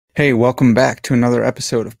Hey, welcome back to another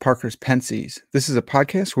episode of Parker's Pensées. This is a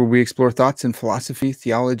podcast where we explore thoughts in philosophy,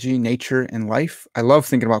 theology, nature, and life. I love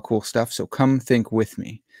thinking about cool stuff, so come think with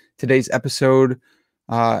me. Today's episode,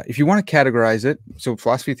 if you want to categorize it, so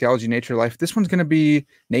philosophy, theology, nature, life, this one's going to be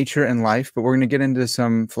nature and life, but we're going to get into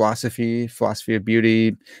some philosophy of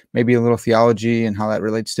beauty, maybe a little theology and how that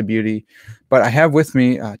relates to beauty. But I have with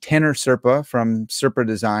me Tanner Serpa from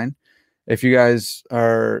SerpaDesign. If you guys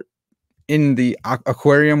are in the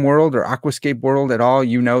aquarium world or aquascape world at all,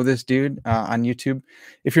 you know this dude on YouTube.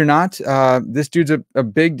 If you're not, this dude's a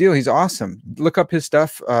big deal. He's awesome. Look up his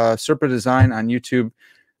stuff, SerpaDesign on YouTube.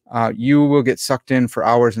 You will get sucked in for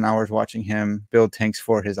hours and hours watching him build tanks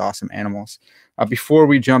for his awesome animals. Before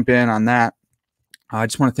we jump in on that, I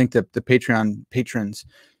just want to thank the Patreon patrons.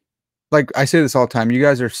 Like I say this all the time, you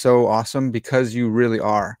guys are so awesome because you really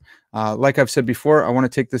are. Like I've said before, I want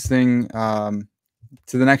to take this thing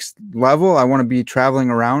to the next level. I want to be traveling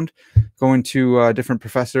around, going to different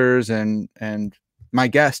professors and my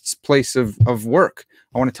guests' place of work.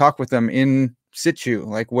 I want to talk with them in situ,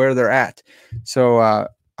 like where they're at. So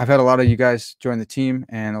I've had a lot of you guys join the team,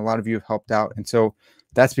 and a lot of you have helped out. And so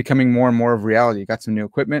that's becoming more and more of reality. You got some new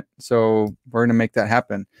equipment, so we're going to make that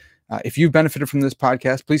happen. If you've benefited from this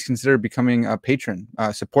podcast, please consider becoming a patron.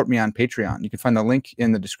 Support me on Patreon. You can find the link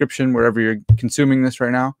in the description wherever you're consuming this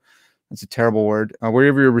right now. That's a terrible word.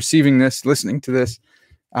 Wherever you're receiving this, listening to this.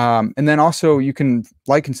 And then also you can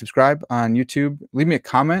like and subscribe on YouTube. Leave me a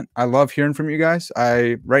comment. I love hearing from you guys.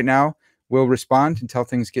 I right now will respond until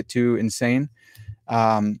things get too insane.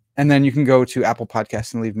 And then you can go to Apple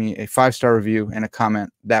Podcasts and leave me a 5-star review and a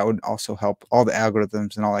comment. That would also help all the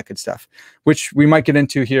algorithms and all that good stuff, which we might get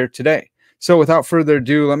into here today. So without further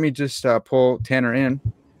ado, let me just pull Tanner in.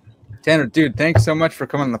 Tanner, dude, thanks so much for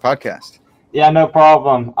coming on the podcast. Yeah, no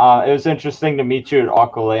problem. It was interesting to meet you at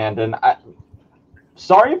Aqualand, and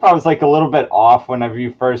sorry if I was like a little bit off whenever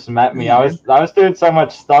you first met me. I was doing so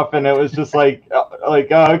much stuff, and it was just like oh,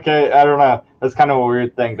 okay, I don't know. That's kind of a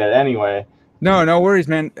weird thing, but anyway. No worries,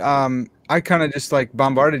 man. I kind of just like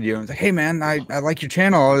bombarded you. I was like, hey, man, I like your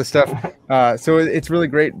channel, all this stuff. So it's really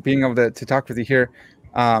great being able to talk with you here.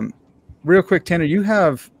 Real quick, Tanner, you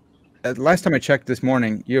have. Last time I checked this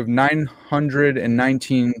morning, you have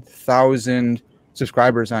 919,000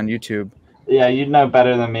 subscribers on YouTube. Yeah, you'd know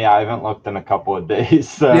better than me. I haven't looked in a couple of days.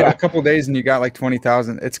 So. Yeah, a couple of days and you got like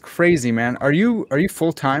 20,000. It's crazy, man. Are you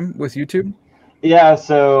full time with YouTube? Yeah.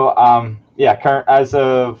 So current as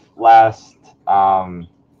of last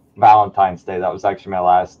Valentine's Day, that was actually my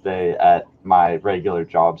last day at my regular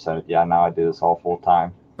job. So yeah, now I do this all full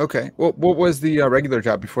time. Okay. Well, what was the regular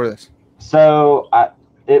job before this? So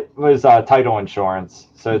it was title insurance.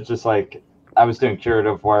 So it's just like I was doing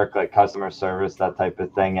curative work, like customer service, that type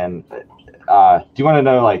of thing. And do you want to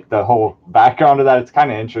know like the whole background of that? It's kind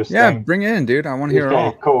of interesting. Yeah, bring it in, dude. I want to hear it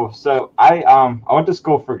all. Cool. So I went to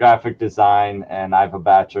school for graphic design, and I have a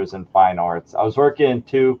bachelor's in fine arts. I was working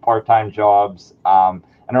 2 part-time jobs, and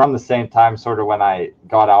around the same time, sort of when I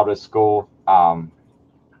got out of school, I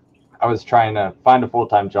was trying to find a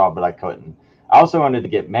full-time job, but I couldn't. I also wanted to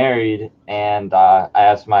get married, and I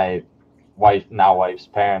asked my wife's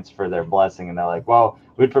parents for their blessing, and they're like, well,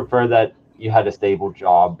 we'd prefer that you had a stable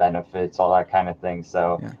job, benefits, all that kind of thing.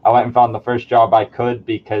 So yeah. I went and found the first job I could,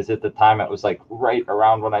 because at the time it was like right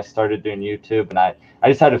around when I started doing YouTube, and I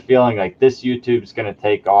just had a feeling like this YouTube's going to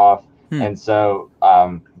take off. And so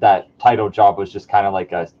that title job was just kind of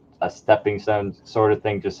like a stepping stone sort of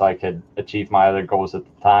thing, just so I could achieve my other goals at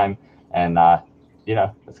the time. And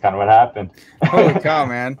that's kind of what happened. Holy cow,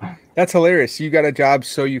 man. That's hilarious. You got a job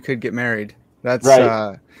so you could get married. That's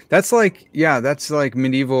right. That's like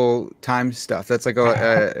medieval time stuff. That's like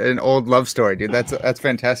an old love story, dude. That's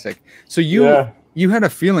fantastic. So you had a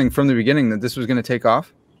feeling from the beginning that this was going to take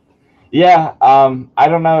off? Yeah. I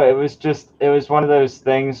don't know. It was one of those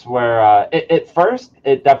things where at first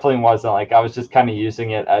it definitely wasn't. Like I was just kind of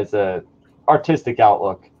using it as a artistic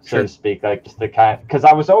outlook, so to speak, like just to because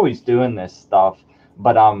I was always doing this stuff,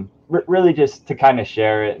 but really just to kind of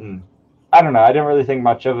share it. And I don't know, I didn't really think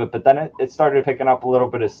much of it, but then it started picking up a little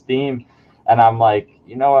bit of steam, and I'm like,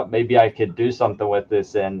 you know what, maybe I could do something with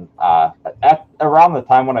this. And at around the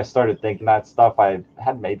time when I started thinking that stuff, I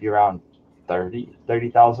had maybe around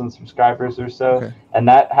 30,000 subscribers or so. Okay. And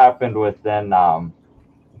that happened within I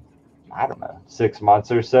don't know, 6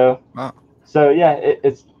 months or so. Wow. So yeah,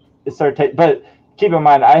 it started taking, but keep in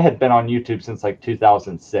mind, I had been on YouTube since like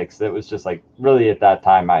 2006. It was just like really at that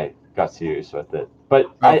time I got serious with it. But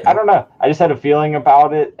okay. I don't know. I just had a feeling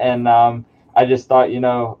about it, and I just thought,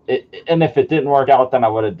 and if it didn't work out, then I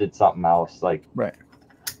would have did something else. Like, right.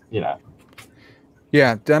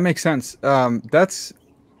 Yeah, that makes sense. That's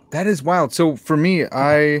That is wild. So for me,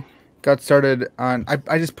 I got started on,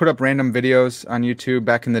 I just put up random videos on YouTube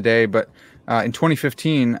back in the day, but in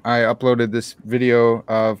 2015, I uploaded this video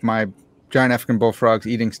of my giant African bullfrogs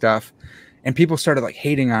eating stuff, and people started like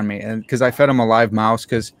hating on me, and because I fed them a live mouse,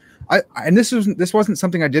 because and this wasn't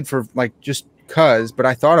something I did for like just cause, but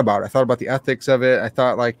I thought about it. I thought about the ethics of it. I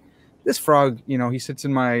thought like this frog, you know, he sits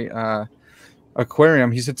in my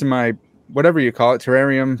aquarium. He sits in my whatever you call it,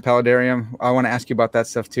 terrarium, paludarium. I want to ask you about that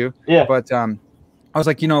stuff too. Yeah. But I was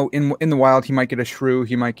like, you know, in the wild, he might get a shrew,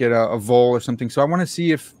 he might get a vole or something. So I want to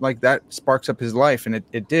see if like that sparks up his life, and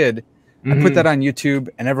it did. I put that on YouTube,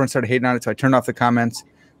 and everyone started hating on it. So I turned off the comments.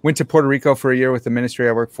 Went to Puerto Rico for a year with the ministry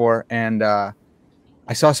I work for, and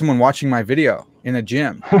I saw someone watching my video in a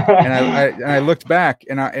gym, and I looked back,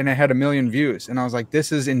 and I had 1 million views, and I was like,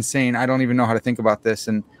 this is insane. I don't even know how to think about this.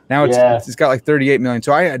 And now it's got like 38 million.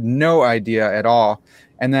 So I had no idea at all.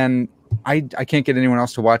 And then I can't get anyone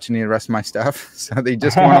else to watch any of the rest of my stuff. So they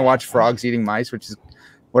just want to watch frogs eating mice, which is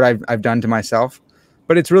what I've done to myself.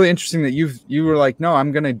 But it's really interesting that you were like, no,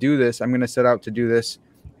 I'm going to do this. I'm going to set out to do this.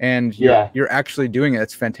 And you're actually doing it.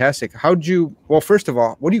 It's fantastic. Well, first of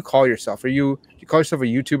all, what do you call yourself? Do you call yourself a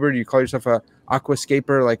YouTuber? Do you call yourself a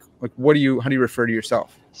aquascaper? Like how do you refer to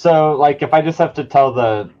yourself? So like, if I just have to tell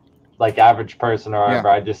the like average person or whatever,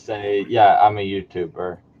 I just say, I'm a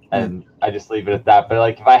YouTuber, and I just leave it at that. But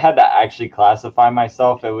like, if I had to actually classify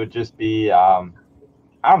myself, it would just be, I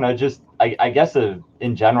don't know, just, I guess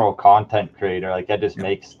in general, content creator. Like I just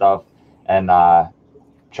make stuff and,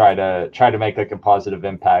 try to make like a positive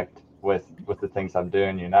impact with the things I'm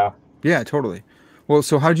doing, you know? Yeah, totally. Well,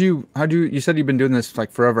 so you said you've been doing this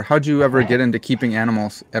like forever. How'd you ever get into keeping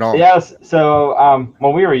animals at all? Yes. So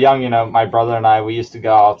when we were young, you know, my brother and I, we used to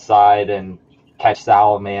go outside and catch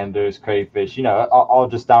salamanders, crayfish, you know, all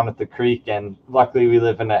just down at the creek. And luckily we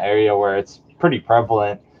live in an area where it's pretty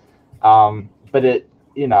prevalent. But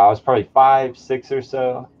you know, I was probably 5, 6 or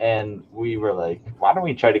so, and we were like, why don't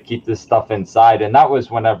we try to keep this stuff inside? And that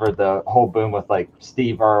was whenever the whole boom with like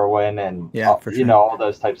Steve Irwin and you know, all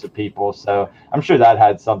those types of people. So I'm sure that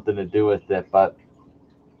had something to do with it. But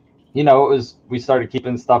you know, we started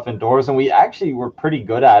keeping stuff indoors, and we actually were pretty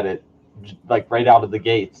good at it, like right out of the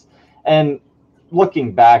gates. And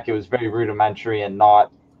looking back, it was very rudimentary and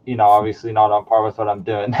not, you know, obviously not on par with what I'm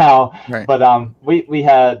doing now. Right. But we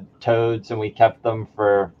had toads, and we kept them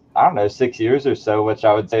for, I don't know, 6 years or so, which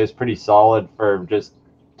I would say is pretty solid for just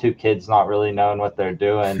 2 kids not really knowing what they're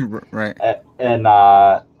doing. Right. And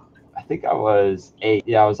I think I was 8.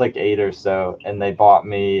 Yeah, I was like 8 or so, and they bought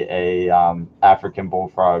me a African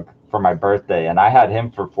bullfrog for my birthday, and I had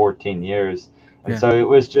him for 14 years. And so it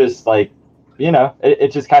was just like, you know,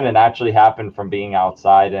 it just kind of naturally happened from being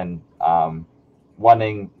outside and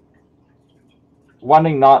wanting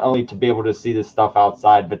not only to be able to see this stuff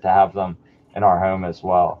outside, but to have them in our home as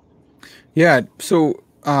well. Yeah. So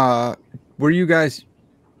were you guys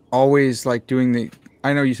always like doing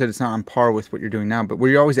I know you said it's not on par with what you're doing now, but were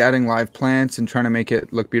you always adding live plants and trying to make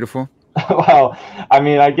it look beautiful? Well, I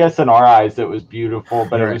mean, I guess in our eyes it was beautiful,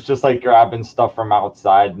 but it was just like grabbing stuff from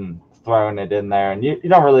outside and throwing it in there. And you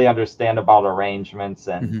don't really understand about arrangements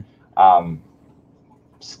and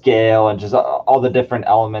scale and just all the different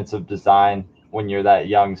elements of design when you're that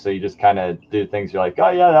young. So you just kind of do things. You're like, oh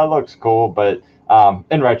yeah, that looks cool. But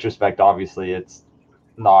in retrospect, obviously it's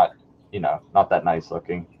not, you know, not that nice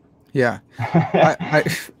looking. Yeah.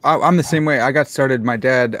 I'm the same way. I got started. My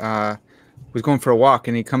dad was going for a walk,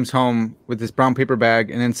 and he comes home with this brown paper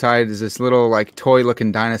bag, and inside is this little like toy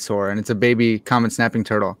looking dinosaur, and it's a baby common snapping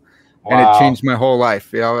turtle. Wow. And it changed my whole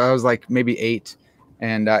life. You know, I was like maybe 8,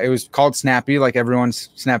 and it was called Snappy, like everyone's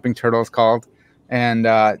snapping turtle is called, and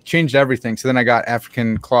changed everything. So then I got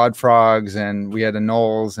African clawed frogs, and we had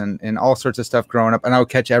anoles and all sorts of stuff growing up, and I would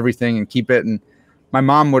catch everything and keep it. And my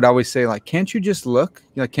mom would always say, like, can't you just look?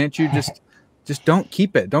 Like, can't you just don't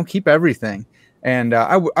keep it? Don't keep everything. And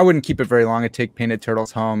I wouldn't keep it very long. I'd take painted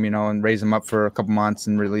turtles home, you know, and raise them up for a couple months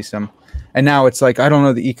and release them. And now it's like, I don't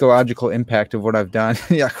know the ecological impact of what I've done.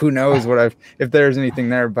 Yeah, who knows if there's anything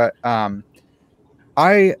there. But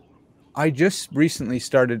I just recently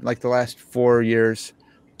started, like the last 4 years,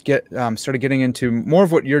 started getting into more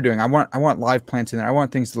of what you're doing. I want live plants in there. I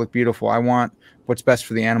want things to look beautiful. I want what's best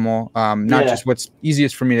for the animal, not just what's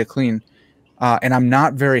easiest for me to clean. And I'm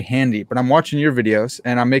not very handy, but I'm watching your videos,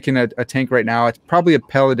 and I'm making a tank right now. It's probably a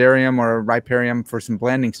paludarium or a riparium for some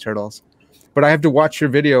Blandings turtles, but I have to watch your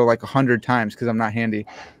video like 100 times because I'm not handy.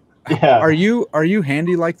 Yeah. Are you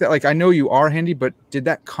handy like that? Like, I know you are handy, but did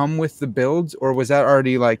that come with the builds, or was that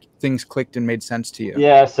already like things clicked and made sense to you?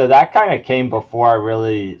 Yeah, so that kind of came before I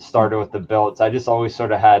really started with the builds. I just always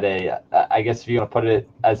sort of had I guess if you want to put it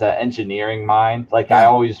as an engineering mind, like I Yeah.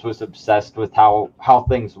 always was obsessed with how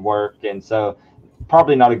things work, and so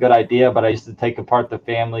probably not a good idea, but I used to take apart the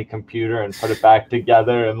family computer and put it back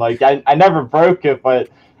together, and like I never broke it, but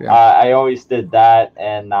Yeah. I always did that,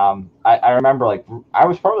 and I remember like I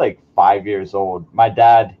was probably like 5 years old. My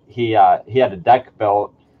dad he had a deck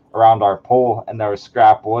built around our pool, and there was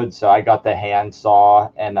scrap wood, so I got the hand saw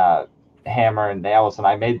and hammer and nails, and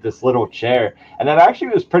I made this little chair, and it actually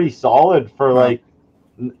was pretty solid for Wow. like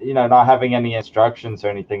not having any instructions or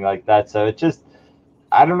anything like that. So it just,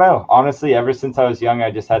 I don't know, honestly, ever since I was young, I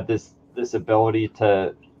just had this ability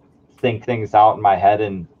to think things out in my head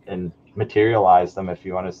and materialize them, if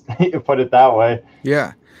you want to put it that way.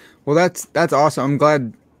 Yeah. Well, that's awesome. I'm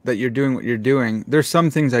glad that you're doing what you're doing. There's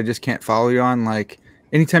some things I just can't follow you on. Like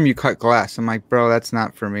anytime you cut glass, I'm like, bro, that's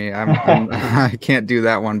not for me. I can't do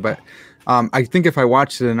that one. But I think if I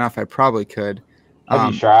watched it enough, I probably could. Have you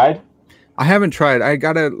Um, tried? I haven't tried. I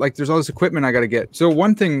gotta like. There's all this equipment I gotta get. So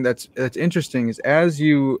one thing that's interesting is as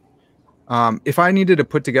you, if I needed to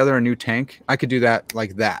put together a new tank, I could do that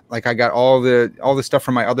like that. Like I got all the stuff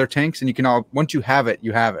from my other tanks, and you can all once you have it,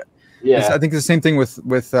 you have it. I Yeah, think it's the same thing with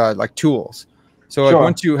like tools. So like sure.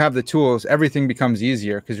 once you have the tools, everything becomes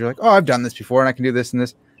easier because you're like, oh, I've done this before and I can do this and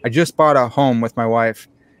this. I just bought a home with my wife,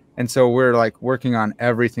 and so we're like working on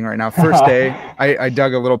everything right now. First day, I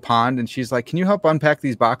dug a little pond, and she's like, "Can you help unpack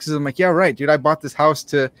these boxes?" I'm like, "Yeah, right, dude. I bought this house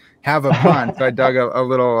to have a pond, so I dug a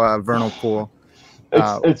little vernal pool." It's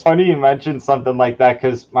Uh, it's funny you mentioned something like that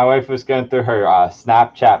because my wife was going through her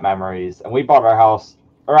Snapchat memories, and we bought our house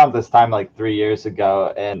around this time like 3 years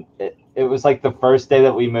ago, and it was like the first day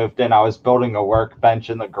that we moved in. I was building a workbench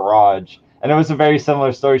in the garage, and it was a very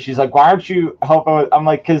similar story. She's like, "Why aren't you helping with?" I'm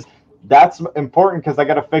like, "Because that's important because I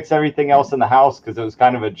got to fix everything else in the house because it was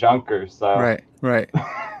kind of a junker." So right, right.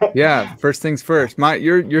 Yeah, first things first.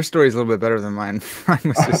 Your story is a little bit better than mine. Mine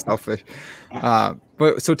was just selfish.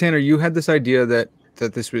 But so Tanner, you had this idea that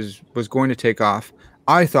this was going to take off.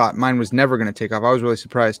 I thought mine was never going to take off. I was really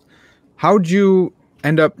surprised. How'd you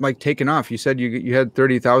end up like taking off? You said you had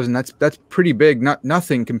 30,000. That's pretty big.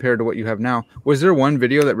 Nothing compared to what you have now. Was there one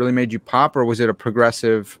video that really made you pop, or was it a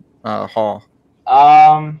progressive haul?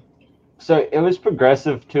 um, so it was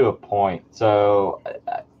progressive to a point. So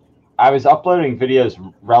I was uploading videos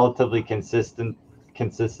relatively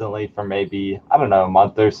consistently for maybe, I don't know, a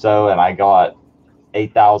month or so, and I got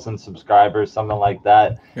 8,000 subscribers, something like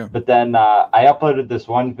that. Yeah. But then I uploaded this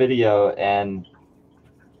one video, and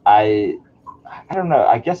I I don't know.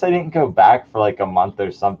 I guess I didn't go back for like a month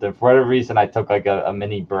or something. For whatever reason, I took like a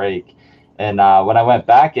mini break, and when I went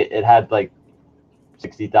back, it had like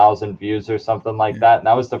 60,000 views or something like Yeah. that. And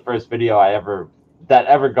that was the first video that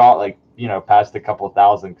ever got like, past a couple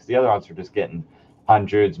thousand, because the other ones were just getting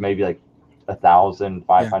hundreds, maybe like 1,000,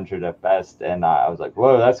 five Yeah. hundred at best. And I was like,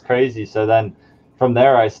 whoa, that's crazy. So then from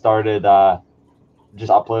there, I started just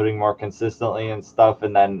uploading more consistently and stuff.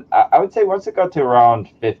 And then I would say once it got to around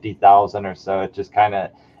 50,000 or so, it just kind of,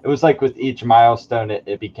 it was like with each milestone,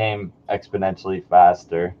 it became exponentially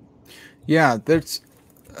faster. Yeah, there's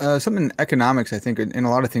something in economics, I think, in a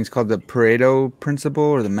lot of things called the Pareto principle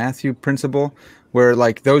or the Matthew principle, where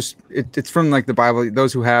like it's from like the Bible.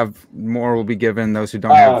 Those who have more will be given; those who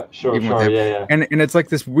don't have, Sure, even what they sure. have. Yeah, yeah. And it's like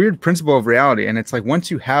this weird principle of reality. And it's like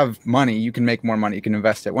once you have money, you can make more money. You can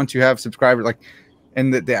invest it. Once you have subscribers, like,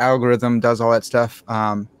 and the algorithm does all that stuff.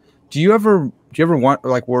 Do you ever want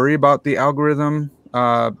like worry about the algorithm?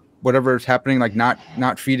 Whatever is happening, like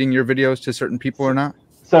not feeding your videos to certain people or not?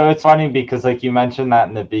 So it's funny because like you mentioned that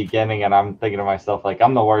in the beginning, and I'm thinking to myself like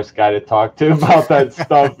I'm the worst guy to talk to about that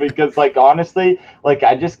stuff because like honestly, like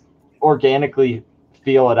I just organically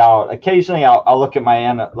feel it out. Occasionally I'll look at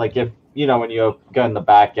my like if when you go in the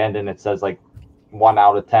back end and it says like 1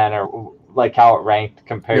 out of 10 or like how it ranked Yep.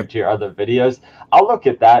 compared to your other videos, I'll look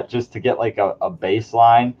at that just to get like a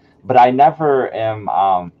baseline. But I never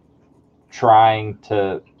am trying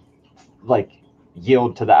to like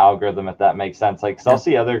yield to the algorithm, if that makes sense. Like, so I'll Yeah.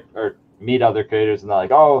 see other or meet other creators, and they're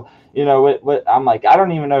like, "Oh, what?" I'm like, I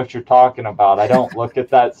don't even know what you're talking about. I don't look at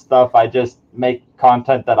that stuff. I just make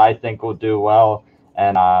content that I think will do well,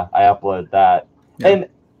 and I upload that. Yeah.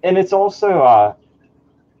 And it's also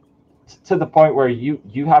to the point where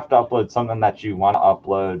you have to upload something that you want to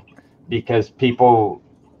upload because people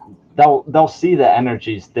they'll see the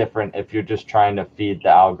energy's different if you're just trying to feed the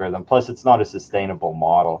algorithm. Plus, it's not a sustainable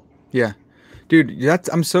model. Yeah. Dude,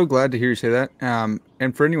 I'm so glad to hear you say that.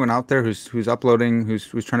 And for anyone out there who's uploading, who's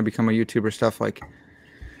trying to become a YouTuber stuff, like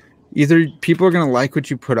either people are gonna like what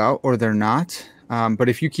you put out or they're not. But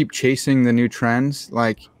if you keep chasing the new trends,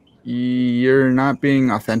 like you're not being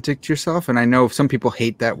authentic to yourself. And I know some people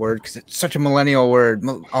hate that word because it's such a millennial word,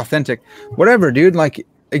 authentic. Whatever, dude. Like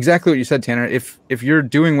exactly what you said, Tanner. If you're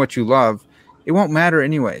doing what you love, it won't matter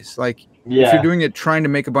anyways. Like if you're Yeah. doing it trying to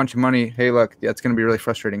make a bunch of money, hey, look, that's going to be really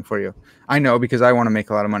frustrating for you. I know because I want to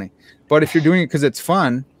make a lot of money. But if you're doing it because it's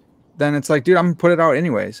fun, then it's like, dude, I'm gonna put it out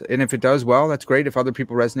anyways. And if it does well, that's great. If other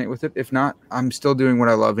people resonate with it, if not, I'm still doing what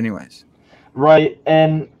I love anyways. Right.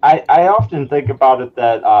 And I often think about it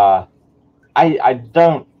that I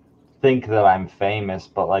don't think that I'm famous,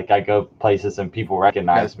 but like I go places and people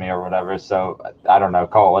recognize me or whatever. So I don't know,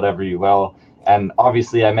 call it whatever you will. And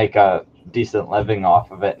obviously I make a decent living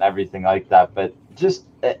off of it and everything like that. But just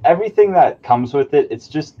everything that comes with it, it's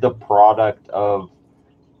just the product of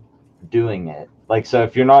doing it. Like, so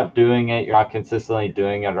if you're not doing it, you're not consistently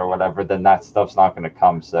doing it or whatever, then that stuff's not going to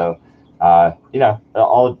come. So,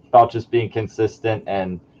 all about just being consistent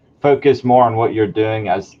and focus more on what you're doing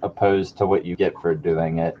as opposed to what you get for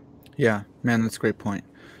doing it. Yeah, man, that's a great point.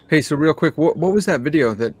 Hey, so real quick, what was that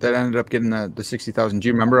video that ended up getting the 60,000? Do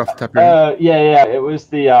you remember off the top of your head? Yeah. It was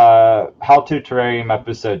the How to Terrarium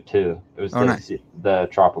episode 2. It was Oh, nice. the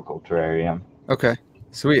tropical terrarium. Okay,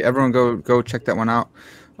 sweet. Everyone go check that one out.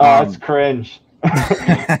 Oh, it's cringe.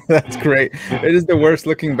 That's great. It is the worst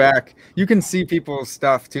looking back. You can see people's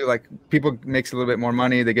stuff too. Like people makes a little bit more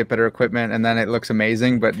money, they get better equipment, and then it looks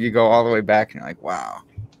amazing. But you go all the way back, and you're like, wow.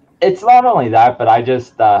 It's not only that, but I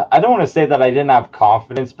just I don't want to say that I didn't have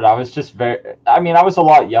confidence, but I was just I mean, I was a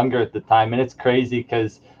lot younger at the time, and it's crazy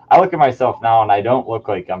because I look at myself now and I don't look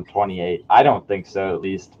like I'm 28. I don't think so, at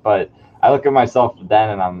least. But I look at myself then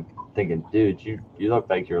and I'm thinking, dude, you look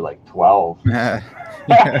like you're like 12. Yeah,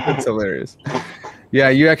 that's hilarious. Yeah,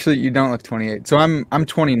 you don't look 28. So I'm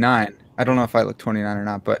 29. I don't know if I look 29 or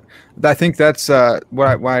not, but I think that's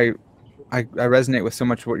why I resonate with so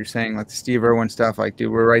much of what you're saying, like the Steve Irwin stuff. Like, dude,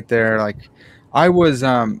 we're right there. Like, I was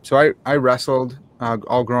so I wrestled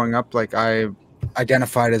all growing up. Like, I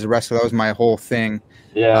identified as a wrestler. That was my whole thing.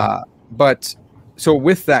 Yeah. But so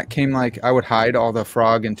with that came like I would hide all the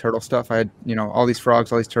frog and turtle stuff. I had all these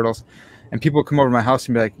frogs, all these turtles, and people would come over to my house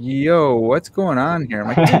and be like, "Yo, what's going on here?"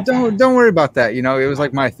 I'm like, "Dude, don't worry about that." It was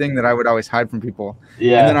like my thing that I would always hide from people.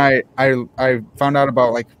 Yeah. And then I found out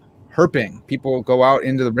about like herping. People go out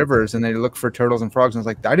into the rivers and they look for turtles and frogs. And I was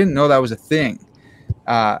like, I didn't know that was a thing.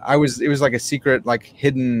 It was like a secret, like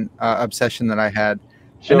hidden obsession that I had.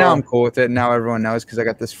 Sure. And now I'm cool with it. And now everyone knows because I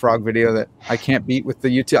got this frog video that I can't beat with the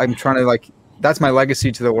YouTube. I'm trying to that's my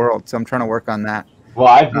legacy to the world. So I'm trying to work on that. Well,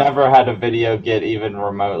 I've never had a video get even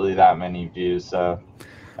remotely that many views. So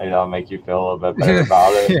maybe that'll make you feel a little bit better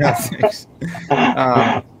about it. Yeah, thanks.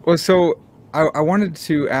 Well, so I wanted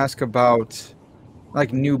to ask about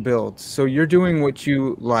like new builds. So you're doing what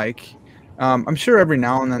you like. I'm sure every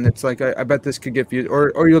now and then it's like I bet this could get views,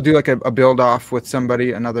 or you'll do like a build off with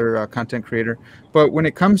somebody, another content creator. But when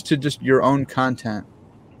it comes to just your own content,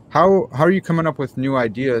 how are you coming up with new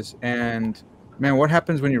ideas? And man, what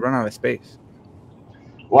happens when you run out of space?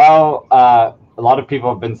 Well, a lot of people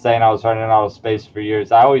have been saying I was running out of space for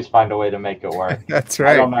years. I always find a way to make it work. That's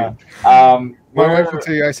right. I don't know. My wife will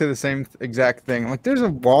tell you I say the same exact thing. Like, there's a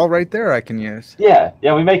wall right there I can use. Yeah,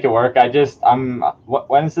 we make it work.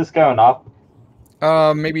 When is this going up?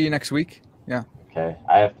 Maybe next week. Yeah. Okay.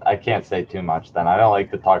 I can't say too much then. I don't like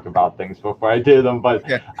to talk about things before I do them, but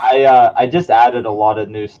yeah. I just added a lot of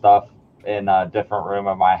new stuff in a different room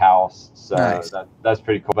of my house. So nice. That's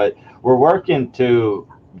pretty cool. But we're working to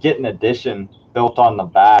get an addition built on the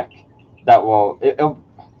back that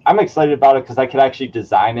I'm excited about it because I could actually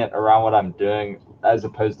design it around what I'm doing as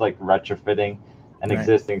opposed to like retrofitting an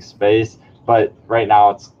existing space. But right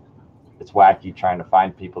now it's wacky trying to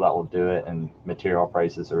find people that will do it, and material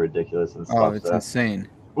prices are ridiculous and stuff. Oh, it's insane.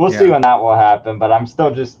 We'll see when that will happen, but I'm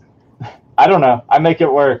still just, I don't know. I make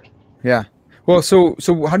it work. Yeah. Well, so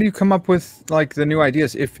how do you come up with like the new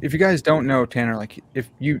ideas? If you guys don't know Tanner, like if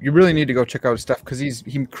you really need to go check out his stuff because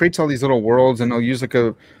he creates all these little worlds, and he'll use like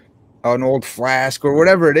an old flask or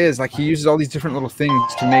whatever it is. Like he uses all these different little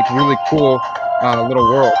things to make really cool little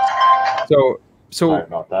worlds. So sorry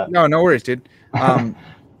about that. No worries, dude.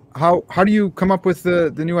 How do you come up with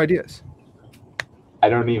the new ideas? I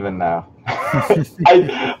don't even know.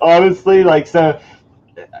 I honestly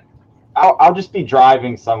I'll just be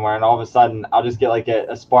driving somewhere and all of a sudden I'll just get like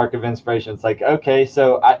a spark of inspiration. It's like, okay,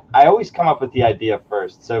 so I always come up with the idea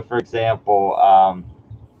first. So for example,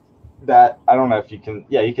 that I don't know if you can,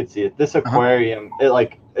 you can see it. This aquarium, it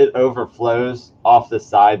like it overflows off the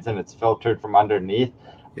sides and it's filtered from underneath.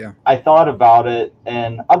 Yeah. I thought about it,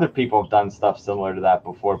 and other people have done stuff similar to that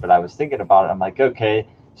before, but I was thinking about it. I'm like, okay,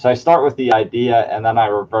 so I start with the idea and then I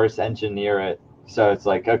reverse engineer it. So it's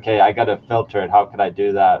like, okay, I got to filter it. How could I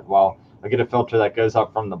do that? Well, I get a filter that goes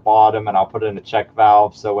up from the bottom, and I'll put in a check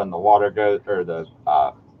valve. So when the water goes, or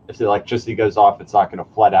if the electricity goes off, it's not going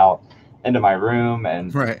to flood out into my room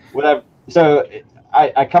and Right. whatever. So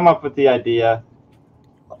I come up with the idea.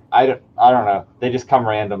 I don't know. They just come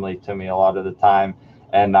randomly to me a lot of the time,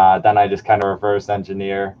 and then I just kind of reverse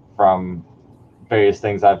engineer from various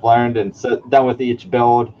things I've learned. And so then with each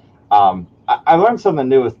build, I learned something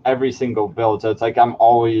new with every single build. So it's like I'm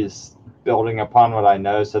always building upon what I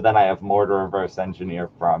know. So then I have more to reverse engineer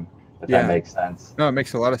from, if that Yeah. makes sense. No, it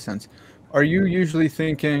makes a lot of sense. Are you usually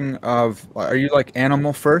thinking of, are you like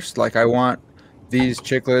animal first? Like I want these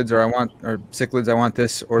cichlids or cichlids, I want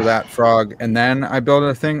this or that frog, and then I build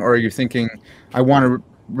a thing? Or are you thinking I want a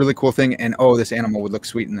really cool thing and oh, this animal would look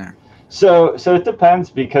sweet in there? So it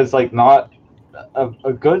depends, because like not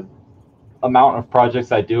a good amount of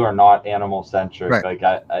projects I do are not animal centric. Right. Like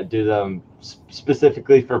I do them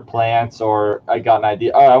specifically for plants, or I got an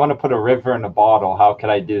idea. Oh, I want to put a river in a bottle. How could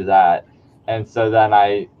I do that? And so then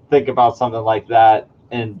I think about something like that.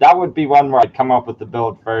 And that would be one where I'd come up with the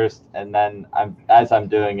build first. And then as I'm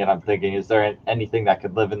doing it, I'm thinking, is there anything that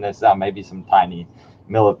could live in this? Maybe some tiny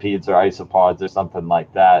millipedes or isopods or something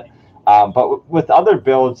like that. But with other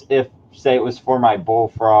builds, if say it was for my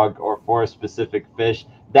bullfrog or for a specific fish,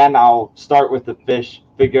 then I'll start with the fish,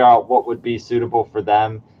 figure out what would be suitable for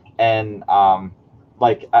them. And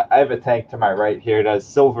like I have a tank to my right here. It has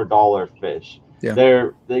silver dollar fish. Yeah.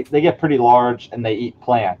 They get pretty large and they eat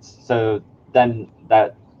plants. So then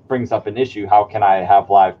that brings up an issue. How can I have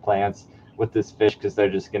live plants with this fish? Because they're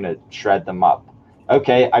just going to shred them up.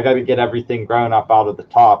 Okay, I got to get everything grown up out of the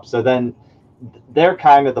top. So then they're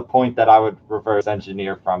kind of the point that I would reverse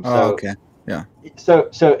engineer from. Oh, So okay. Yeah. so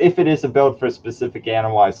if it is a build for a specific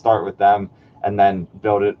animal, I start with them and then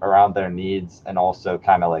build it around their needs, and also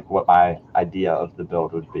kind of like what my idea of the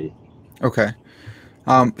build would be. Okay.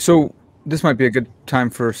 So this might be a good time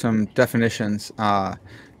for some definitions.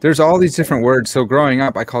 There's all these different words. So growing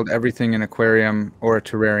up, I called everything an aquarium or a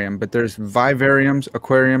terrarium, but there's vivariums,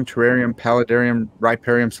 aquarium, terrarium, paludarium,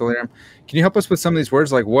 riparium, solarium. Can you help us with some of these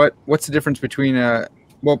words? Like what's the difference between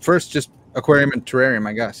well, first just aquarium and terrarium,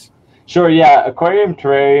 I guess. Sure, yeah. Aquarium,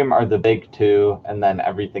 terrarium are the big two, and then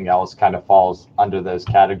everything else kind of falls under those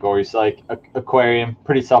categories. Like aquarium,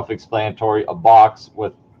 pretty self-explanatory, a box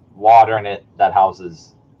with water in it that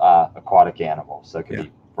houses aquatic animals. So it could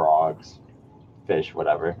be frogs, fish,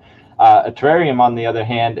 whatever. A terrarium, on the other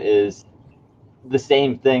hand, is the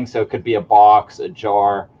same thing. So it could be a box, a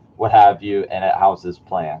jar, what have you, and it houses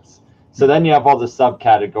plants. So then you have all the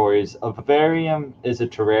subcategories. A vivarium is a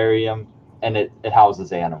terrarium, and it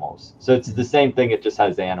houses animals. So it's the same thing, it just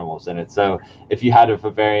has animals in it. So if you had a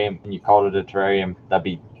vivarium and you called it a terrarium, that'd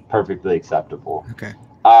be perfectly acceptable. Okay.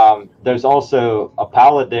 There's also a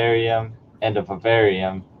paludarium and a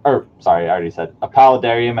vivarium, or sorry, I already said a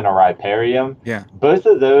paludarium and a riparium. Yeah. Both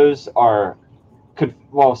of those so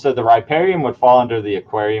the riparium would fall under the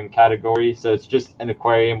aquarium category. So it's just an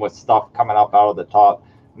aquarium with stuff coming up out of the top,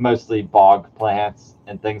 mostly bog plants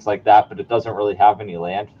and things like that, but it doesn't really have any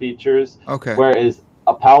land features. Okay. Whereas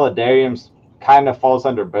a paludarium kind of falls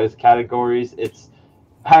under both categories. It's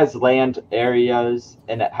has land areas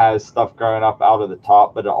and it has stuff growing up out of the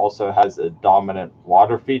top, but it also has a dominant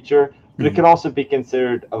water feature. But it could also be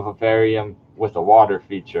considered a vivarium with a water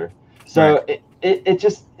feature. So it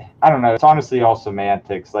just, I don't know, it's honestly all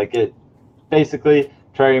semantics. Like it basically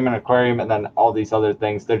terrarium and aquarium, and then all these other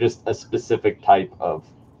things, they're just a specific type of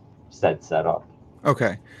said setup.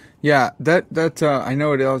 Okay. Yeah, that I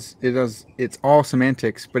know it's all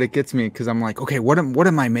semantics, but it gets me because I'm like, okay, what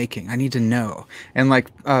am I making? I need to know. And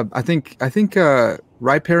like I think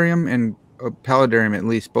riparium and paludarium at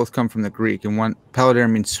least both come from the Greek, and one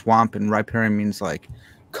paludarium means swamp and riparium means like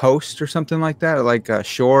coast or something like that, or like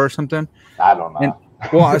shore or something. I don't know. And,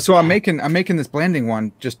 well, so I'm making this blending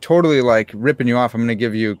one, just totally like ripping you off. I'm gonna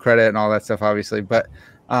give you credit and all that stuff, obviously, but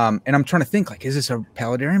and I'm trying to think like, is this a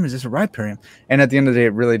paludarium? Is this a riparium? And at the end of the day,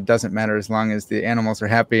 it really doesn't matter as long as the animals are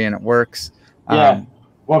happy and it works. Yeah.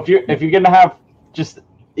 Well, if you're gonna have just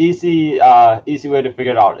easy way to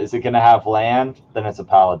figure it out, is it gonna have land? Then it's a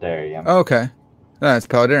paludarium. Okay, that's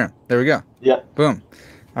paludarium. There we go. Yeah. Boom.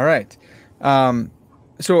 All right.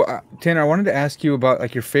 So Tanner, I wanted to ask you about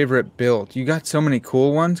like your favorite build. You got so many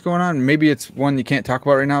cool ones going on. Maybe it's one you can't talk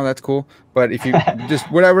about right now. That's cool. But if you just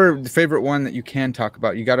whatever the favorite one that you can talk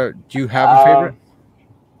about, do you have a favorite?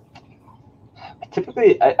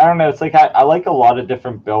 typically, I don't know. It's like I like a lot of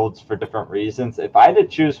different builds for different reasons. If I had to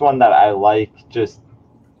choose one that I like just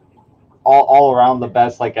all around the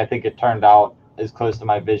best, like I think it turned out as close to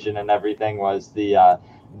my vision and everything, was the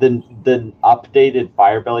updated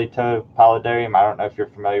Firebelly Toad Paludarium. I don't know if you're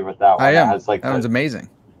familiar with that I one. That am. has like That one's amazing.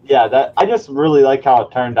 yeah, that I just really like how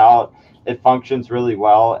it turned out. It functions really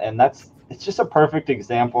well, and it's just a perfect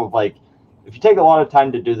example of like if you take a lot of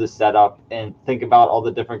time to do the setup and think about all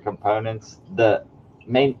the different components, the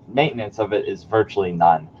maintenance of it is virtually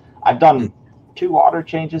none. I've done 2 water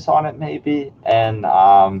changes on it maybe, and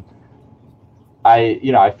I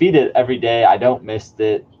feed it every day. I don't miss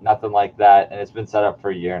it, nothing like that, and it's been set up for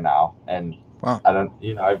a year now, and Wow.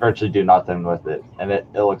 I virtually do nothing with it, and it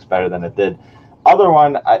looks better than it did. Other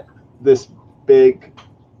one, this big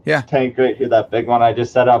tank right here, that big one I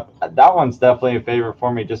just set up, that one's definitely a favorite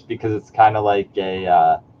for me just because it's kind of like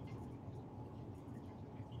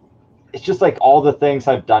it's just like all the things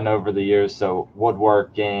I've done over the years. So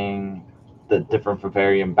woodworking, the different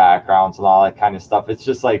vivarium backgrounds and all that kind of stuff. It's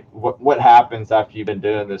just like what happens after you've been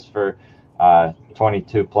doing this for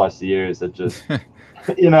 22 plus years. It just,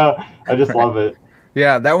 I just love it.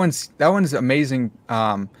 Yeah, that one's amazing.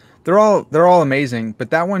 They're all amazing, but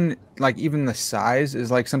that one, like even the size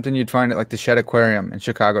is like something you'd find at like the Shed Aquarium in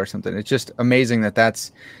Chicago or something. It's just amazing that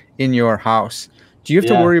that's in your house. Do you have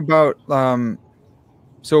to worry about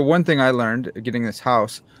so one thing I learned getting this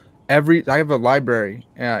house, I have a library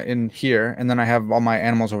in here, and then I have all my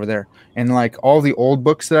animals over there, and like all the old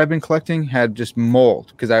books that I've been collecting had just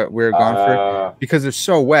mold because we were gone because they're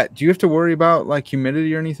so wet. Do you have to worry about like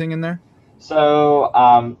humidity or anything in there? So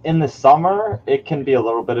in the summer, it can be a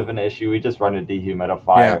little bit of an issue. We just run a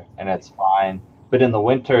dehumidifier and it's fine. But in the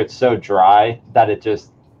winter, it's so dry that it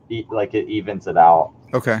just it evens it out.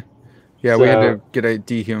 Okay. Yeah, we had to get a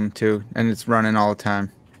dehum too, and it's running all the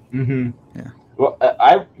time. Yeah. Well,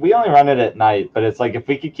 we only run it at night, but it's like if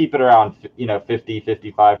we could keep it around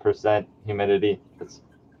 50-55% humidity, it's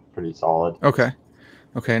pretty solid. Okay.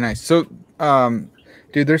 Okay, nice. So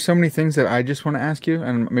dude, there's so many things that I just want to ask you,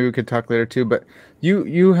 and maybe we could talk later too, but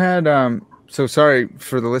you had so sorry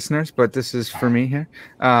for the listeners, but this is for me here.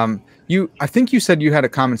 I think you said you had a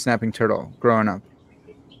common snapping turtle growing up.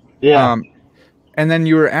 Yeah. And then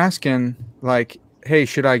you were asking like, hey,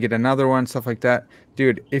 should I get another one, stuff like that.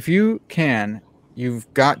 Dude, if you can,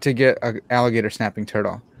 you've got to get an alligator snapping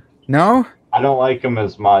turtle. No? I don't like them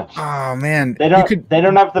as much. Oh man. They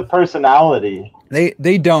don't have the personality.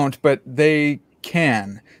 They don't, but they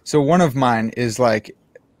can. So one of mine is like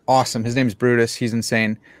awesome. His name's Brutus. He's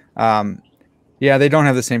insane. Yeah, they don't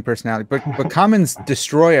have the same personality, but commons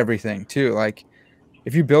destroy everything too. Like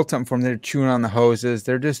if you built something for them, they're chewing on the hoses.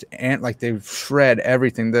 They're just they shred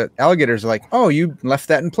everything. The alligators are like, oh, you left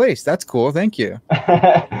that in place. That's cool. Thank you.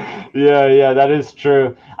 Yeah, that is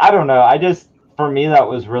true. I don't know. For me, that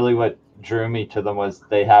was really what drew me to them was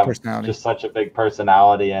they have just such a big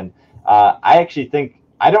personality. And I actually think,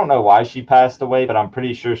 I don't know why she passed away, but I'm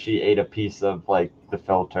pretty sure she ate a piece of like the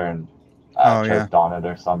filter and choked on it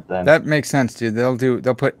or something. That makes sense, dude.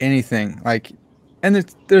 They'll put anything like, and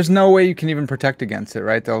there's no way you can even protect against it,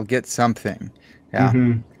 right? They'll get something. Yeah.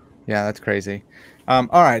 Yeah, that's crazy. All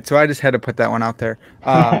right. So I just had to put that one out there.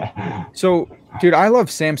 So dude, I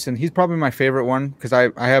love Samson. He's probably my favorite one because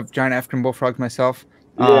I have giant African bullfrogs myself.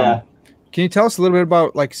 Yeah. Can you tell us a little bit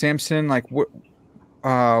about like Samson? Like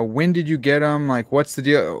when did you get him? Like what's the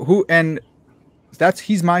deal?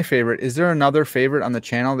 He's my favorite. Is there another favorite on the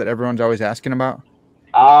channel that everyone's always asking about?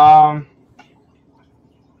 I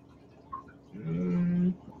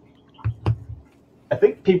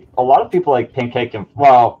think a lot of people like Pancake and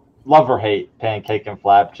love or hate Pancake and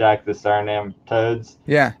Flapjack, the Suriname toads.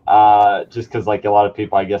 Yeah. Just because like a lot of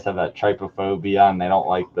people I guess have that trypophobia and they don't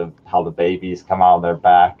like how the babies come out of their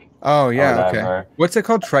back. Oh yeah. Okay. What's it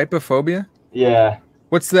called? Trypophobia? Yeah.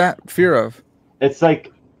 What's that fear of? It's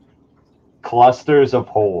like clusters of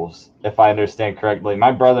holes, if I understand correctly.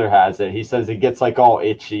 My brother has it. He says it gets like all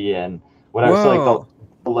itchy and whatever. So like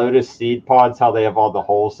the lotus seed pods, how they have all the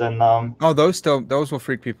holes in them. Oh, those will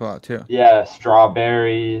freak people out too. Yeah,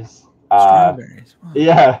 strawberries. Strawberries. Wow.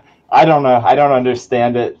 Yeah, I don't know. I don't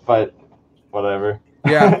understand it, but whatever.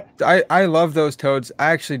 Yeah, I love those toads.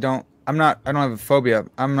 I actually don't. I don't have a phobia.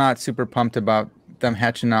 I'm not super pumped about them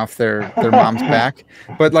hatching off their mom's back,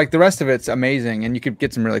 but like the rest of it's amazing, and you could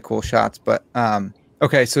get some really cool shots. But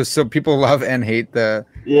okay, so people love and hate the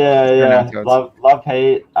love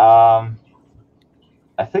hate.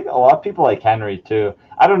 I think a lot of people like Henry too.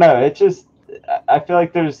 I don't know. It's just I feel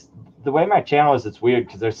like there's the way my channel is. It's weird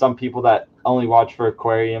because there's some people that only watch for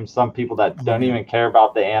aquariums, some people that don't even care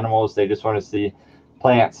about the animals. They just want to see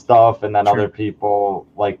plant stuff, and then Sure. other people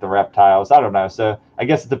like the reptiles. I don't know. So I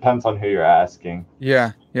guess it depends on who you're asking.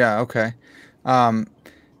 Yeah. Yeah. Okay. Um,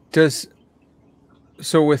 does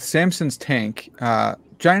so with Samson's tank,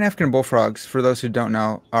 giant African bullfrogs, for those who don't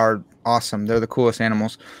know, are awesome. They're the coolest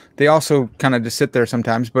animals. They also kind of just sit there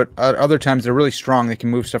sometimes, but other times they're really strong. They can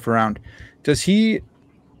move stuff around. Does he?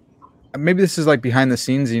 Maybe this is like behind the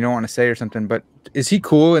scenes and you don't want to say or something, but is he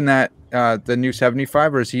cool in that the new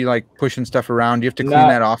 75, or is he like pushing stuff around? Do you have to clean No,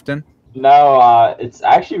 that often? no, it's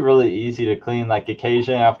actually really easy to clean. Like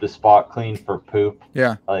occasionally I have to spot clean for poop.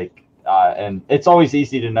 Yeah. Like, and it's always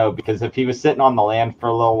easy to know because if he was sitting on the land for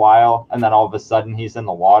a little while and then all of a sudden he's in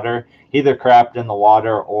the water, he either crapped in the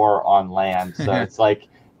water or on land. So it's like,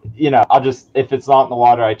 I'll just, if it's not in the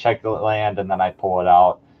water, I check the land and then I pull it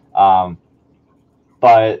out.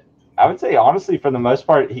 But I would say honestly, for the most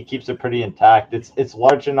part, he keeps it pretty intact. It's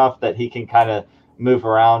large enough that he can kind of move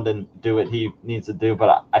around and do what he needs to do.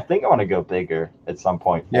 But I think I want to go bigger at some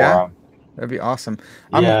point Yeah, for him. that'd be awesome.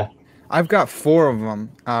 Yeah. I've got four of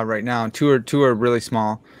them right now, and two are really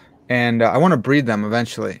small, and I want to breed them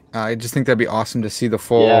eventually. I just think that'd be awesome to see the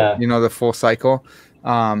full, Yeah. the full cycle.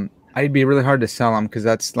 I'd be really hard to sell them because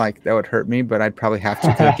that would hurt me, but I'd probably have to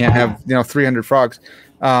because I can't have 300 frogs.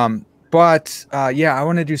 But yeah, I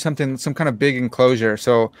want to do some kind of big enclosure.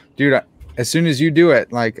 So, dude, as soon as you do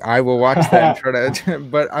it, like I will watch that and try to.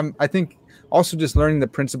 But I think also just learning the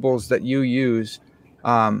principles that you use.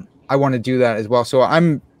 I want to do that as well. So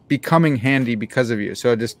I'm becoming handy because of you.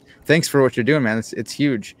 So just thanks for what you're doing, man. It's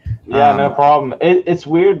huge. Yeah, no problem. It's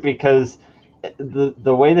weird because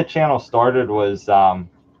the way the channel started was,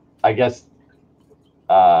 I guess,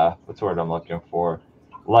 what's the word I'm looking for?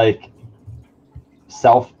 Like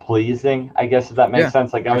self-pleasing, I guess, if that makes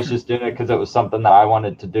sense. Like I was just doing it because it was something that I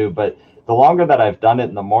wanted to do. But the longer that I've done it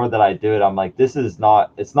and the more that I do it, I'm like, it's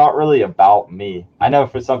not really about me. I know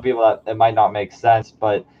for some people that it might not make sense,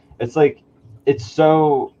 but it's like, it's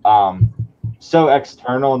so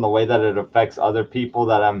external in the way that it affects other people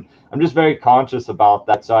that I'm just very conscious about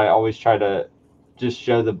that. So I always try to just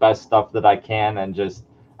show the best stuff that I can and just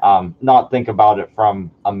not think about it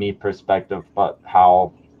from a me perspective, but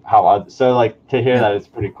so like to hear that, it's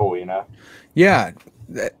pretty cool, Yeah,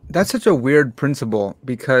 that's such a weird principle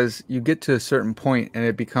because you get to a certain point and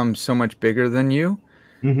it becomes so much bigger than you.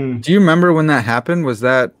 Mm-hmm. Do you remember when that happened? Was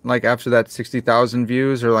that like after that 60,000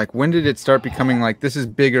 views, or like when did it start becoming like this is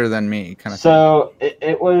bigger than me kind of thing? So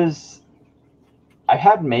it was, I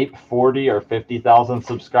had maybe 40 or 50,000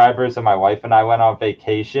 subscribers, and my wife and I went on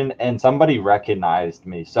vacation, and somebody recognized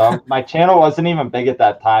me. So my channel wasn't even big at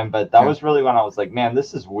that time, but that was really when I was like, man,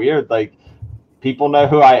 this is weird. Like people know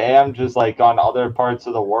who I am just like on other parts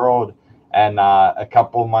of the world. And a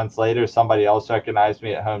couple months later, somebody else recognized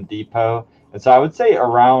me at Home Depot. And so I would say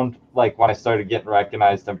around like when I started getting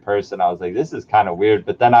recognized in person, I was like, this is kind of weird.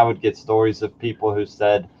 But then I would get stories of people who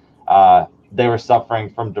said they were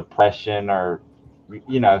suffering from depression or,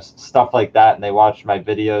 stuff like that. And they watched my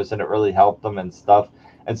videos and it really helped them and stuff.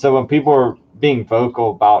 And so when people were being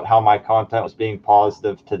vocal about how my content was being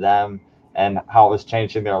positive to them and how it was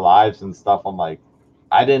changing their lives and stuff, I'm like,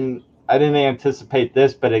 I didn't anticipate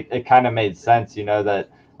this, but it kind of made sense, that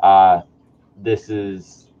this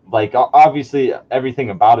is like, obviously everything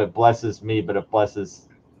about it blesses me, but it blesses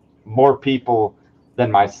more people than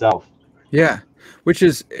myself. Yeah, which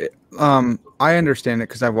is I understand it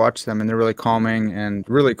because I've watched them and they're really calming and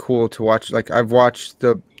really cool to watch. Like I've watched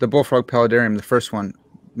the Bullfrog Paludarium, the first one,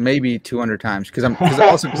 maybe 200 times because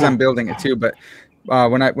I'm building it too. But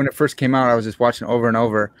when it first came out, I was just watching over and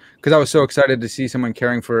over because I was so excited to see someone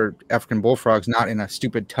caring for African bullfrogs, not in a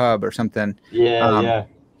stupid tub or something. Yeah.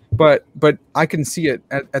 But I can see it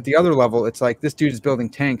at the other level. It's like this dude is building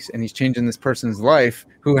tanks and he's changing this person's life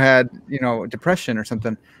who had, depression or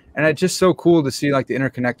something. And it's just so cool to see like the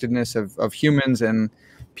interconnectedness of humans, and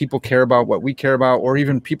people care about what we care about, or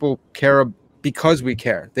even people care because we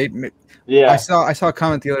care. I saw a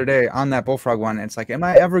comment the other day on that bullfrog one. And it's like, am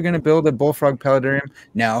I ever going to build a bullfrog paludarium?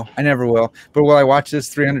 No, I never will. But will I watch this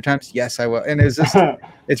 300 times? Yes, I will. And it's just,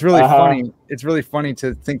 it's really funny. It's really funny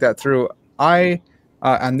to think that through.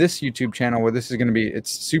 On this YouTube channel where this is going to be,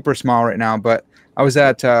 it's super small right now, but I was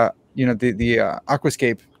at, the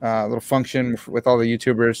Aquascape little function with all the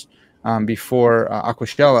YouTubers before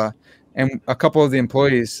Aquashella, and a couple of the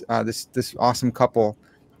employees, this awesome couple,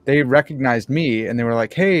 they recognized me and they were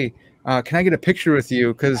like, hey, can I get a picture with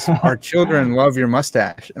you? Because our children love your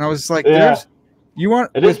mustache. And I was like, it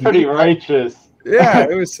is pretty me? righteous. Yeah,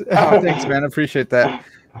 it was. Oh, thanks, man. I appreciate that.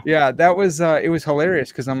 Yeah, that was it was hilarious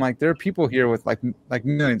because I'm like, there are people here with like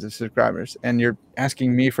millions of subscribers, and you're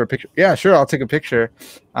asking me for a picture. Yeah, sure, I'll take a picture.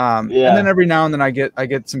 And then Yeah, every now and then I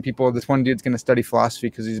get some people. This one dude's gonna study philosophy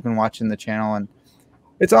because he's been watching the channel, and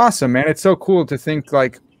it's awesome, man. It's so cool to think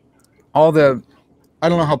like all the. I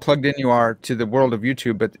don't know how plugged in you are to the world of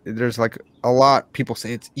YouTube, but there's like a lot. People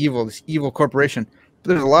say it's evil, this evil corporation. But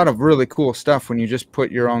there's a lot of really cool stuff when you just put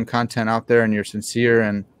your own content out there and you're sincere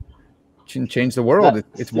and can change the world.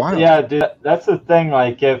 It's wild. yeah, dude. That's the thing.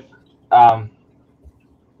 Like, if um,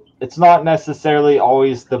 it's not necessarily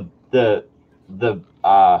always the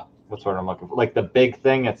what's what I'm looking for, like the big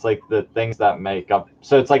thing. It's like the things that make up.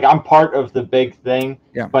 So it's like I'm part of the big thing,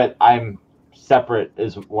 Yeah. but I'm separate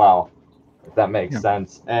as well. If that makes Yeah.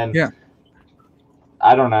 sense. And Yeah.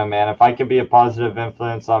 I don't know, man. If I can be a positive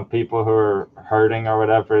influence on people who are hurting or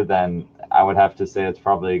whatever, then I would have to say it's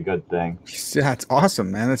probably a good thing. That's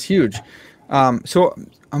awesome, man. That's huge. So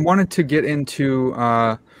I wanted to get into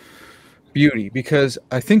beauty because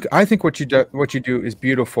I think what you do is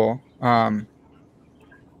beautiful.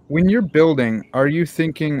 When you're building, are you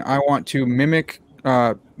thinking I want to mimic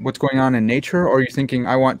what's going on in nature, or are you thinking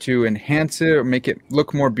I want to enhance it or make it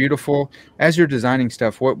look more beautiful? As you're designing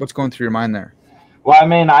stuff, what's going through your mind there? Well, I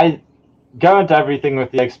mean, I go into everything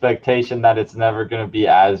with the expectation that it's never going to be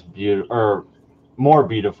as beautiful or more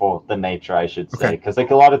beautiful than nature, I should say. Okay. Because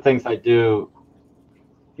like a lot of things I do,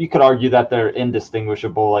 you could argue that they're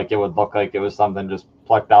indistinguishable. Like it would look like it was something just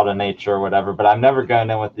plucked out of nature or whatever. But I'm never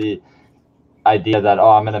going in with the idea that,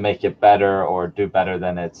 oh, I'm going to make it better or do better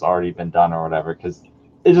than it's already been done or whatever, because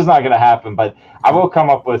it's just not going to happen. But I will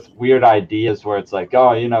come up with weird ideas where it's like,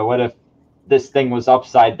 oh, what if this thing was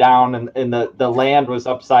upside down and the land was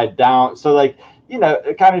upside down? So like,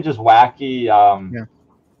 kind of just wacky Yeah.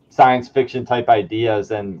 science fiction type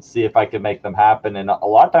ideas and see if I can make them happen. And a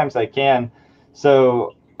lot of times I can.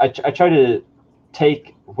 So I try to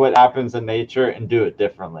take what happens in nature and do it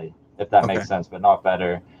differently, if that Okay. makes sense, but not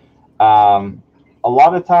better. A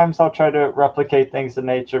lot of times I'll try to replicate things in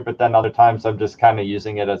nature, but then other times I'm just kind of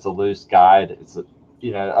using it as a loose guide. It's,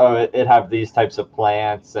 it have these types of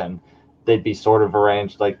plants and they'd be sort of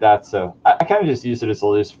arranged like that. So I kind of just use it as a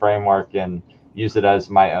loose framework and use it as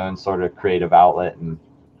my own sort of creative outlet and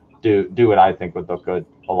do what I think would look good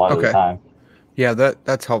a lot of the Okay. time. Yeah,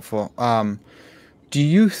 that's helpful. Do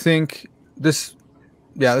you think this?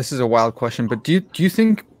 Yeah, this is a wild question, but do you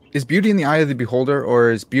think is beauty in the eye of the beholder,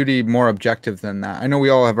 or is beauty more objective than that? I know we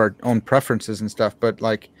all have our own preferences and stuff, but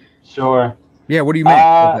like, Sure. yeah, what do you make of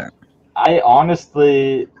Uh, that? I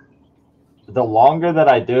honestly, the longer that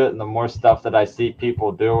I do it and the more stuff that I see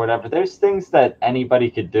people do or whatever, there's things that anybody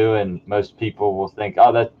could do and most people will think,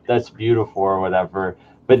 oh, that's beautiful or whatever.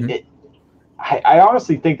 But Hmm. I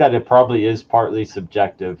honestly think that it probably is partly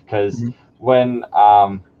subjective because Hmm. when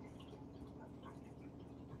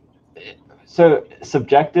so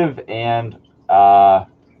subjective and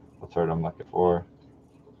what's the word I'm looking for?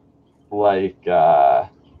 Like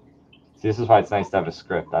see, this is why it's nice to have a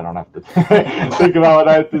script. I don't have to think about what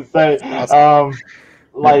I have to say. Awesome. Yeah.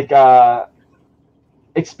 Like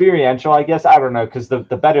experiential, I guess. I don't know, because the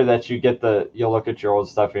better that you get, you'll look at your old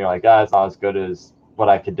stuff and you're like, ah, it's not as good as what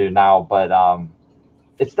I could do now. But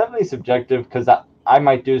it's definitely subjective because I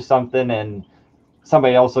might do something and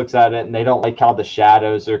somebody else looks at it and they don't like how the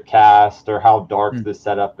shadows are cast or how dark Mm. the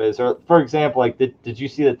setup is. Or for example, like did you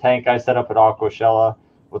see the tank I set up at Aquashella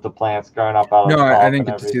with the plants growing up out of No, the I top didn't and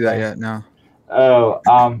get to see that everything? yet. No.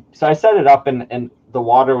 Oh, so I set it up and the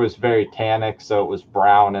water was very tannic, so it was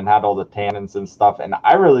brown and had all the tannins and stuff. And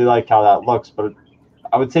I really like how that looks, but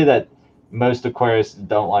I would say that most aquarists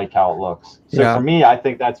don't like how it looks. So for Yeah. me, I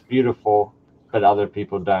think that's beautiful, but other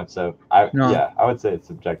people don't. So I No. yeah, I would say it's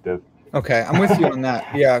subjective. Okay, I'm with you on that.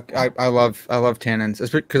 Yeah, I love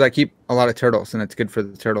tannins because I keep a lot of turtles and it's good for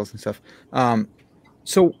the turtles and stuff.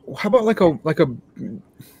 So how about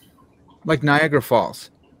like Niagara Falls?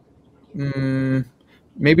 Mm,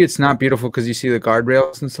 maybe it's not beautiful because you see the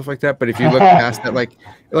guardrails and stuff like that. But if you look past that,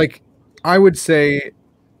 like I would say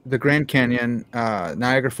the Grand Canyon,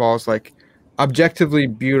 Niagara Falls, like objectively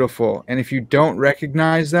beautiful. And if you don't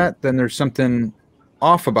recognize that, then there's something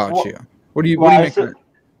off about well, you. What do you well, make of it?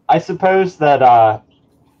 I suppose that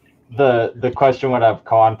the question would have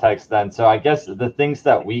context then. So I guess the things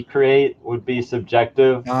that we create would be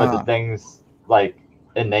subjective, but the Ah, things like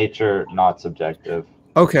in nature not subjective.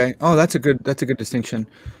 okay. Oh, that's a good distinction.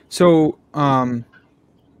 So,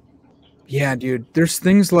 yeah, dude, there's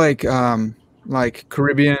things like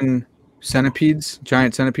Caribbean centipedes,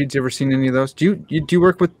 giant centipedes. You ever seen any of those? Do you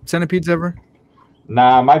work with centipedes ever?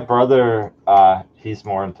 Nah, my brother, he's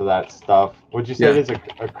more into that stuff. Would you say it Yeah. is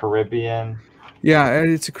a Caribbean? Yeah,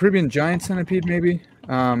 it's a Caribbean giant centipede, maybe.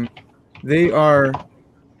 They are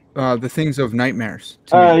the things of nightmares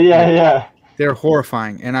to me. Yeah, yeah. They're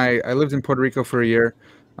horrifying. And I lived in Puerto Rico for a year.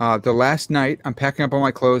 The last night, I'm packing up all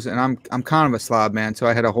my clothes, and I'm kind of a slob, man. So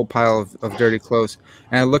I had a whole pile of dirty clothes.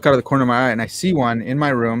 And I look out of the corner of my eye, and I see one in my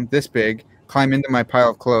room, this big, climb into my pile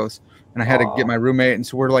of clothes. And I had to get my roommate, and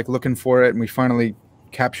so we're like looking for it, and we finally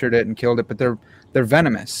captured it and killed it. But they're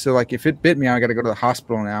venomous. So like if it bit me, I got to go to the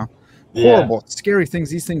hospital now. Yeah. Horrible, scary things.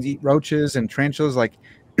 These things eat roaches and tarantulas. Like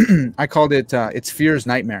I called it, it's fear's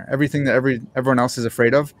nightmare. Everything that everyone else is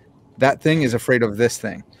afraid of, that thing is afraid of this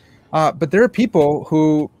thing. But there are people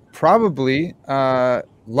who probably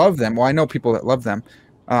love them. Well, I know people that love them,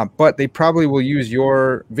 but they probably will use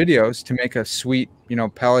your videos to make a sweet,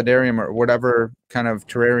 paludarium or whatever kind of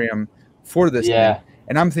terrarium for this thing. Yeah.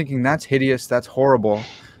 And I'm thinking that's hideous, that's horrible,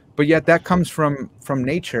 but yet that comes from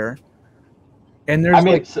nature. And I there's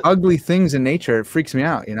mean, like ugly things in nature. It freaks me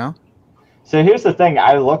out, so here's the thing.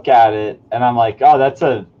 I look at it and I'm like,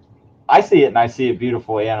 oh, I see it and I see a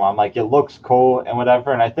beautiful animal. I'm like, it looks cool and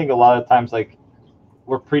whatever. And I think a lot of times, like,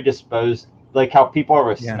 we're predisposed, like how people are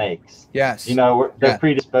with snakes. Yes. They're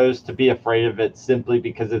predisposed to be afraid of it simply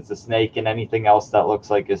because it's a snake, and anything else that looks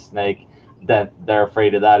like a snake, then they're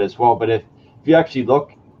afraid of that as well. But if you actually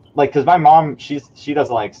look, like, because my mom, she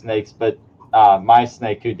doesn't like snakes, but my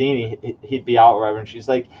snake Houdini, he'd be out wherever, and she's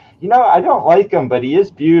like, I don't like him, but he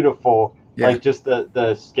is beautiful. Yeah. Like just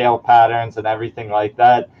the scale patterns and everything like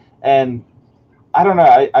that. And I don't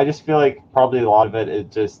know. I just feel like probably a lot of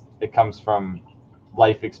it comes from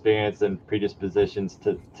life experience and predispositions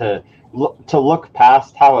to look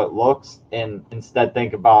past how it looks and instead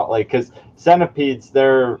think about, like, because centipedes,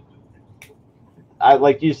 like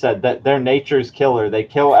you said, that they're nature's killer. They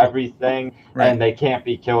kill everything, right. And they can't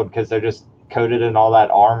be killed because they're just coated in all that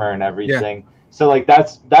armor and everything. Yeah. So like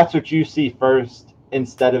that's what you see first,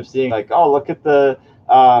 instead of seeing like, oh, look at the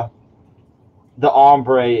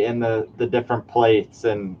ombre in the different plates,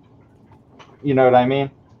 and you know what I mean?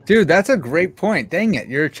 Dude, that's a great point. Dang it,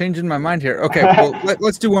 you're changing my mind here. Okay, well,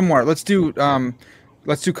 let's do one more. Let's do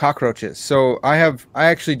cockroaches. So I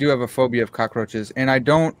actually do have a phobia of cockroaches, and I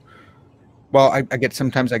don't. Well,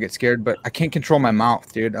 sometimes I get scared, but I can't control my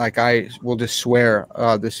mouth, dude. Like I will just swear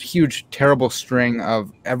this huge, terrible string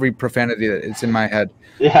of every profanity that is in my head.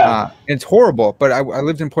 Yeah, it's horrible. But I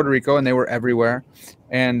lived in Puerto Rico, and they were everywhere,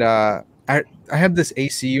 and I had this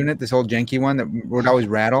AC unit, this old janky one that would always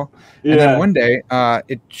rattle. Yeah. And then one day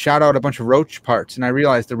it shot out a bunch of roach parts, and I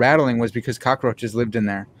realized the rattling was because cockroaches lived in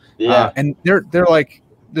there. Yeah. And they're like,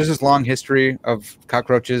 there's this long history of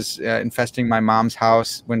cockroaches infesting my mom's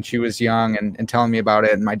house when she was young and telling me about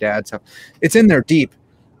it, and my dad. So it's in there deep.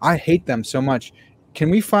 I hate them so much. Can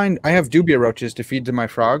we I have dubia roaches to feed to my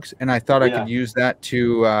frogs, and I thought I could use that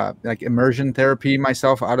to like immersion therapy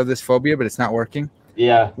myself out of this phobia, but it's not working.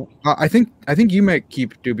 Yeah, I think you might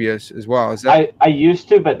keep dubias as well. Is that? I used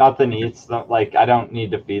to, but not the needs. Like I don't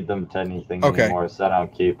need to feed them to anything anymore, so I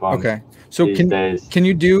don't keep them. Okay, so can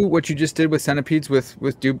you do what you just did with centipedes with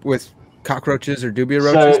cockroaches or dubia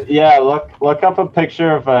roaches? So yeah, look up a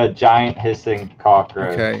picture of a giant hissing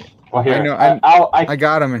cockroach. Okay. Well, here, I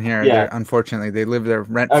got them in here. Yeah. Unfortunately, they live there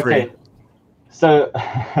rent free. Okay. So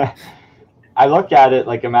I look at it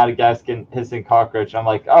like a Madagascan hissing cockroach. And I'm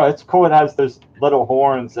like, oh, it's cool. It has those little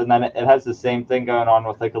horns, and then it has the same thing going on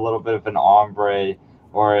with like a little bit of an ombre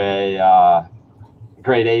or a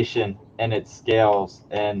gradation in its scales.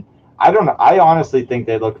 And I don't know. I honestly think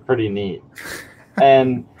they look pretty neat,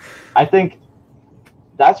 and I think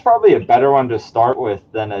that's probably a better one to start with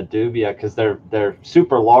than a dubia, because they're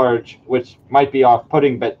super large, which might be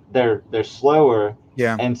off-putting, but they're slower.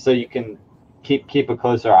 Yeah. And so you can keep a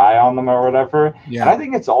closer eye on them or whatever. Yeah. And I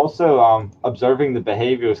think it's also observing the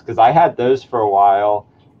behaviors, because I had those for a while,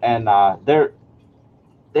 and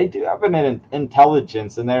they do have an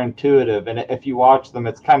intelligence, and they're intuitive, and if you watch them,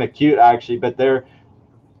 it's kind of cute actually. But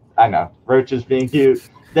I know, roaches being cute,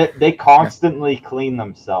 they constantly clean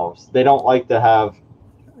themselves. They don't like to have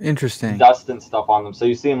dust and stuff on them, so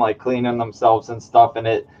you see them like cleaning themselves and stuff, and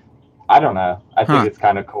I don't know, I think it's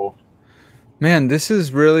kind of cool. Man, this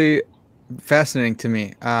is really fascinating to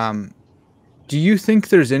me. Do you think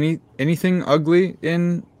there's anything ugly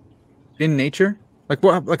in nature? Like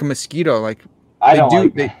what? Like a mosquito? Like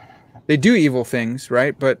they do evil things,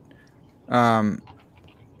 right? But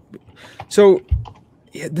so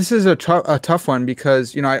yeah, this is a tough one,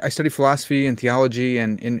 because I study philosophy and theology,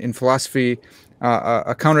 and in philosophy,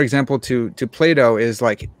 a counterexample to Plato is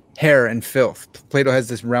like hair and filth. Plato has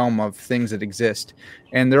this realm of things that exist,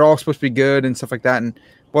 and they're all supposed to be good and stuff like that.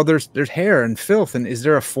 well, there's hair and filth, and is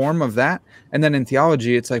there a form of that? And then in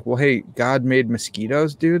theology, it's like, well, hey, God made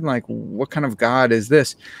mosquitoes, dude. Like, what kind of God is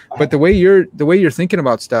this? But the way you're thinking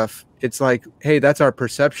about stuff, it's like, hey, that's our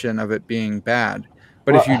perception of it being bad.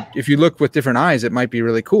 But Well, if you look with different eyes, it might be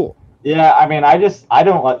really cool. yeah, I mean, I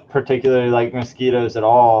don't particularly like mosquitoes at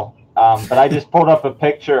all. But I just pulled up a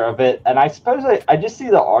picture of it, and I suppose I just see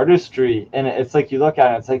the artistry, and it's like you look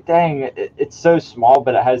at it, it's like, dang, it's so small,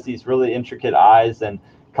 but it has these really intricate eyes and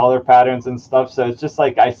color patterns and stuff. So it's just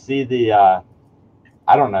like I see the,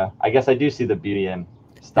 I don't know. I guess I do see the beauty in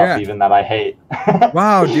stuff, Yeah. even that I hate.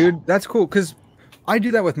 Wow, dude, that's cool. Because I do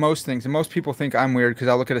that with most things, and most people think I'm weird because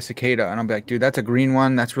I'll look at a cicada and I'll be like, dude, that's a green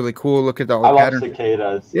one. That's really cool. Look at all I the love pattern.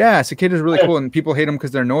 cicadas. Yeah, cicadas are really cool, and people hate them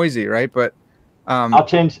because they're noisy, right? But I'll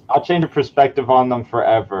change the perspective on them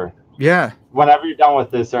forever. yeah. Whenever you're done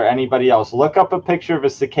with this, or anybody else, look up a picture of a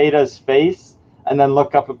cicada's face, and then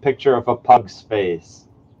look up a picture of a pug's face.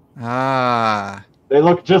 Ah. They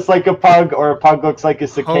look just like a pug, or a pug looks like a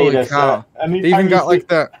cicada. Holy cow. So They even got like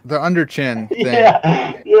the under chin thing.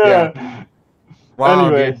 Yeah. Wow,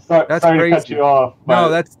 Anyway, dude. sorry That's to crazy. cut you off. No,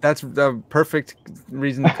 that's the perfect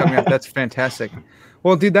reason to cut me off. That's fantastic.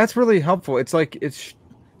 Well, dude, that's really helpful. It's like it's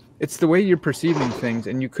the way you're perceiving things,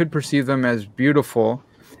 and you could perceive them as beautiful.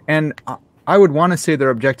 And I would want to say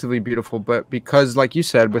they're objectively beautiful, but because, like you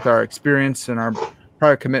said, with our experience and our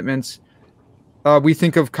prior commitments, we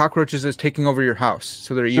think of cockroaches as taking over your house,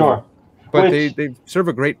 so they're evil. But they serve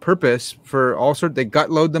a great purpose for all sorts. They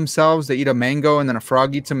gut load themselves. They eat a mango, and then a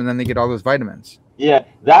frog eats them, and then they get all those vitamins. Yeah,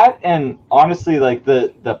 that, and honestly, like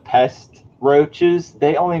the pest roaches,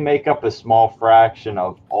 they only make up a small fraction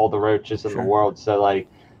of all the roaches in the world. So like,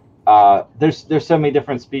 there's so many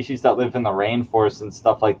different species that live in the rainforest and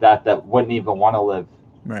stuff like that wouldn't even want to live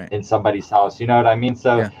in somebody's house. You know what I mean?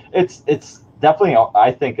 So it's definitely,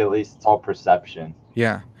 I think at least it's all perception.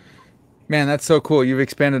 Yeah. Man, that's so cool. You've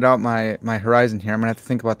expanded out my horizon here. I'm gonna have to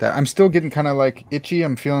think about that. I'm still getting kind of like itchy.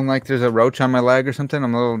 I'm feeling like there's a roach on my leg or something.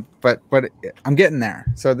 I'm a little, but I'm getting there.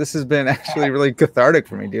 So this has been actually really cathartic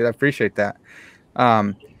for me, dude. I appreciate that.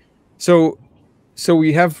 So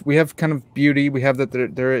we have kind of beauty. We have that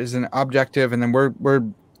there is an objective, and then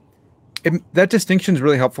that distinction is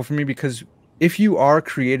really helpful for me, because if you are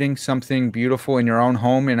creating something beautiful in your own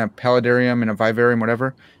home, in a paludarium, in a vivarium,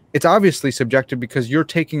 whatever, it's obviously subjective, because you're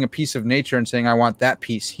taking a piece of nature and saying, I want that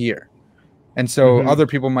piece here. And so other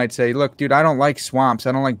people might say, look, dude, I don't like swamps.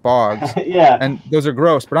 I don't like bogs. And those are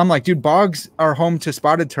gross. But I'm like, dude, bogs are home to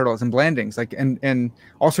spotted turtles and blandings, like, and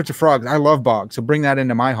all sorts of frogs. I love bogs. So bring that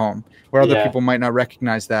into my home, where other people might not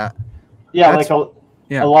recognize that. Yeah. That's, like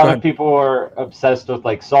a lot of people are obsessed with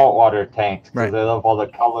like saltwater tanks because they love all the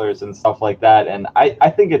colors and stuff like that. And I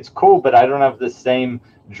think it's cool, but I don't have the same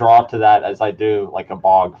draw to that as I do like a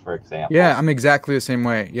bog, for example. Yeah, I'm exactly the same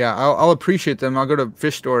way. Yeah, I'll appreciate them. I'll go to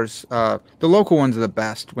fish stores. The local ones are the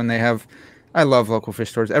best when they have. I love local fish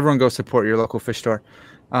stores. Everyone go support your local fish store.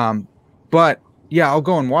 But yeah, I'll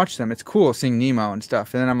go and watch them. It's cool seeing Nemo and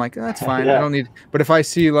stuff. And then I'm like, oh, that's fine. I don't need. But if I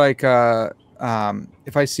see like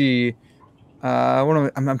if I see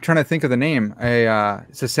I'm trying to think of the name.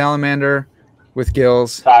 It's a salamander with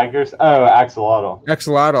gills. Tigers. Oh, axolotl.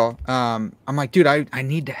 Axolotl. I'm like, dude, I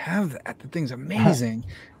need to have that. The thing's amazing.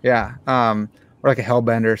 Yeah. Or like a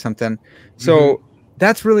hellbender or something. So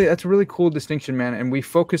that's a really cool distinction, man. And we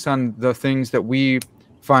focus on the things that we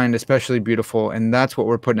find especially beautiful, and that's what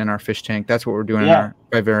we're putting in our fish tank. That's what we're doing in our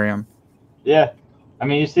vivarium. Yeah. I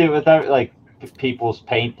mean, you see it with like people's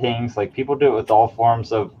paintings. Like people do it with all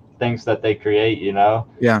forms of things that they create, you know.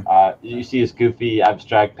 You see his goofy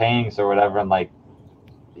abstract paintings or whatever, and like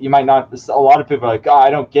you might not, a lot of people are like, oh,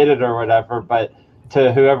 I don't get it or whatever, but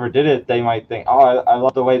to whoever did it, they might think, oh, I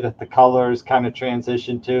love the way that the colors kind of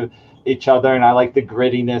transition to each other, and I like the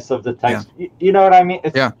grittiness of the text. You know what I mean?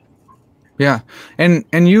 Yeah.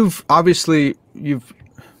 And you've obviously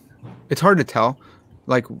it's hard to tell,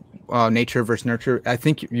 like nature versus nurture. I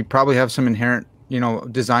think you probably have some inherent,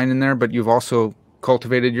 design in there, but you've also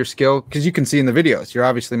cultivated your skill, because you can see in the videos you're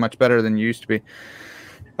obviously much better than you used to be,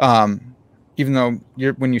 even though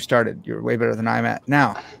when you started you're way better than I'm at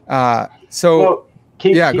now.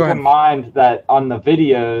 Keep in mind that on the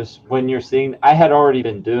videos, when you're seeing, I had already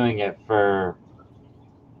been doing it for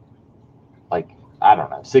like, I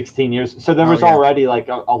don't know, 16 years, so there was already like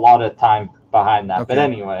a lot of time behind that. But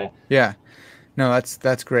anyway, no,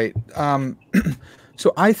 that's great.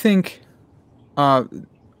 So I think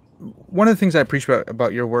one of the things I appreciate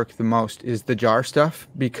about your work the most is the jar stuff,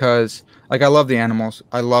 because like I love the animals.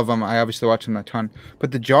 I love them. I obviously watch them a ton,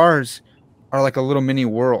 but the jars are like a little mini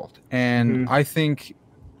world. And I think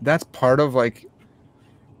that's part of like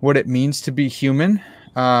what it means to be human.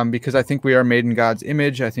 because I think we are made in God's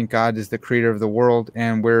image. I think God is the creator of the world,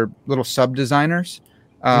 and we're little sub designers.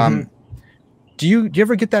 Hmm. Do you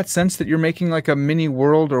ever get that sense that you're making like a mini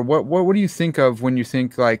world, or what do you think of when you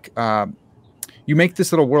think like you make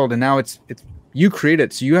this little world and now it's you create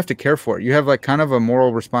it, so you have to care for it. You have like kind of a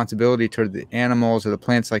moral responsibility toward the animals or the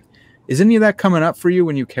plants. Like, is any of that coming up for you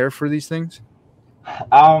when you care for these things?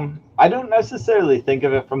 I don't necessarily think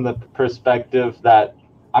of it from the perspective that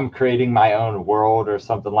I'm creating my own world or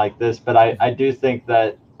something like this, but I do think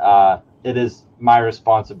that it is my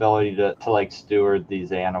responsibility to like steward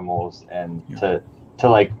these animals and Yeah. to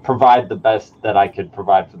like provide the best that I could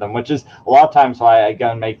provide for them, which is a lot of times why I go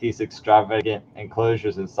and make these extravagant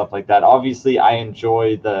enclosures and stuff like that. Obviously, I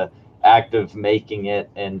enjoy the act of making it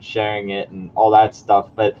and sharing it and all that stuff,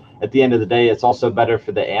 but at the end of the day, it's also better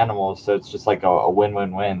for the animals. So it's just like a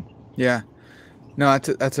win-win-win. Yeah. No,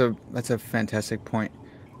 that's a fantastic point.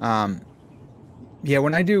 Um, yeah,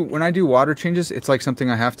 when I do water changes, it's like something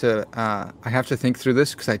I have to think through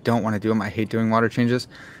this because I don't want to do them. I hate doing water changes,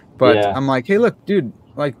 but Yeah. I'm like, hey, look, dude,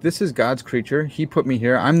 like this is God's creature. He put me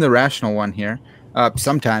here. I'm the rational one here.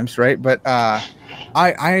 Sometimes, right? But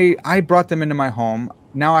I brought them into my home.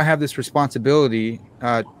 Now I have this responsibility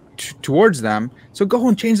towards them. So go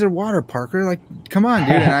and change their water, Parker. Like, come on,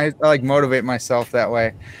 dude. And I like motivate myself that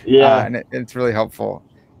way, Yeah. and it's really helpful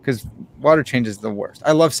because water change is the worst.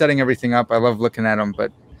 I love setting everything up. I love looking at them,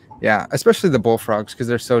 but yeah, especially the bullfrogs because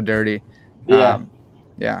they're so dirty. Yeah.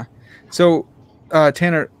 Yeah. So,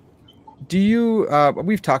 Tanner, do you?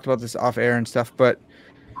 We've talked about this off air and stuff, but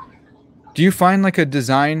do you find like a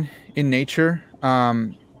design in nature?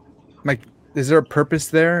 Like, is there a purpose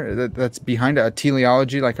there that's behind a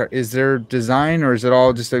teleology? Like, is there design, or is it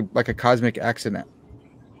all just like a cosmic accident?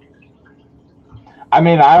 I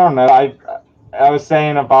mean, I don't know. I was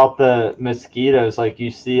saying about the mosquitoes, like you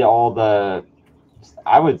see all the,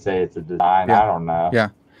 I would say it's a design. Yeah. I don't know. Yeah.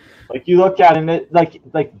 Like you look at it, and it like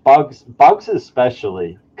bugs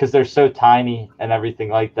especially because they're so tiny and everything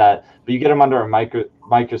like that. But you get them under a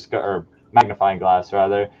microscope or magnifying glass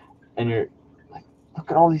rather, and you're like, look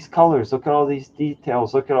at all these colors, look at all these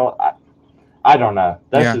details, look at all. I don't know.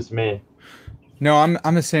 That's Yeah. just me. No,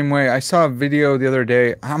 I'm the same way. I saw a video the other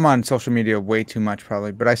day. I'm on social media way too much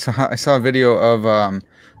probably, but I saw a video of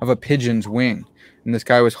a pigeon's wing. And this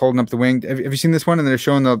guy was holding up the wing. Have you seen this one? And they're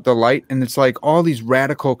showing the light, and it's like all these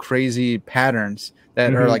radical, crazy patterns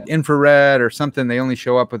that are like Hmm. infrared or something. They only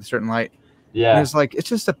show up with a certain light. And Yeah. it's like it's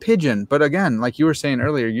just a pigeon. But again, like you were saying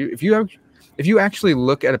earlier, if you actually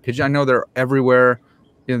look at a pigeon, I know they're everywhere.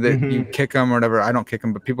 You know that you Hmm. kick them or whatever. I don't kick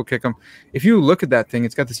them, but people kick them. If you look at that thing,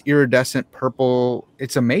 it's got this iridescent purple.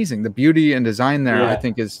 It's amazing. The beauty and design there, I Yeah.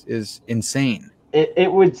 think, is insane.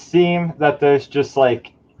 It would seem that there's just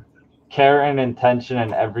like care and intention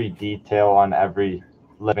in every detail on every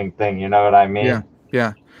living thing. You know what I Yeah, mean?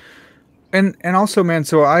 yeah. And also, man.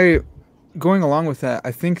 So going along with that,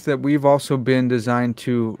 I think that we've also been designed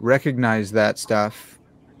to recognize that stuff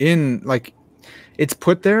in like it's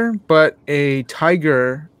put there, but a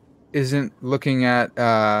tiger isn't looking at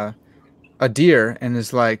a deer and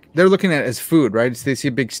is like they're looking at it as food, right? They see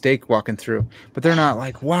a big steak walking through, but they're not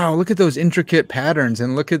like, wow, look at those intricate patterns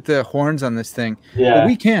and look at the horns on this thing. But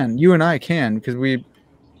Yeah. you and I can, because we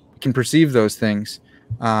can perceive those things.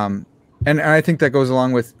 Um, and I think that goes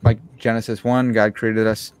along with like Genesis 1, God created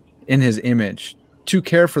us in his image to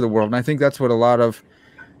care for the world. And I think that's what a lot of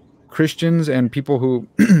Christians and people who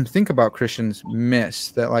think about Christians miss,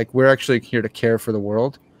 that like we're actually here to care for the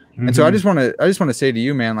world. And so I Hmm. just want to say to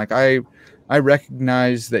you, man, like I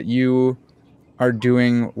recognize that you are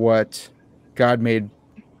doing what God made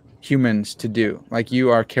humans to do. Like you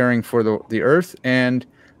are caring for the earth, and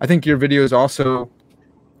I think your videos also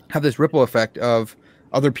have this ripple effect of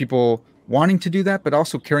other people wanting to do that but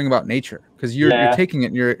also caring about nature, because you're Yeah. taking it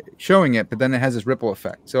and you're showing it, but then it has this ripple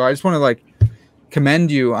effect. So I just want to like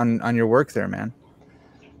commend you on your work there, man.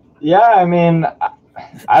 Yeah. I mean,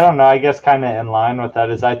 I don't know. I guess kind of in line with that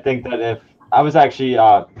is I think that if I was actually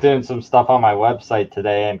doing some stuff on my website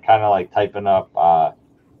today and kind of like typing up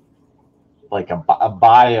like a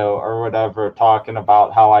bio or whatever, talking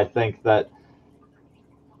about how I think that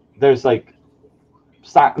there's like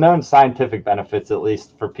known scientific benefits, at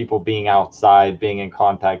least for people being outside, being in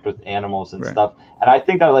contact with animals and Right. stuff. And I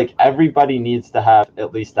think that like everybody needs to have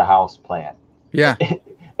at least a house plant. Yeah.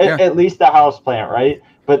 Yeah. At least a house plant, right?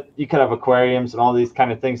 But you could have aquariums and all these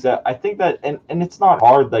kind of things that I think that, and it's not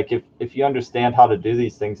hard. Like if you understand how to do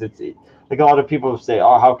these things, it's like a lot of people say,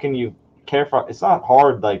 oh, how can you care for? It's not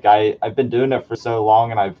hard. Like I've been doing it for so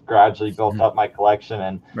long and I've gradually built Mhm. up my collection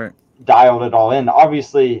and Right. dialed it all in.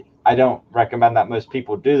 Obviously, I don't recommend that most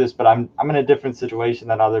people do this, but I'm in a different situation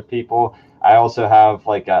than other people. I also have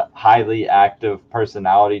like a highly active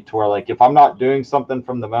personality to where like if I'm not doing something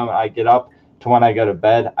from the moment I get up to when I go to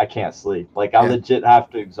bed, I can't sleep. Like I Yeah, legit have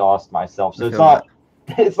to exhaust myself. I So it's feel that.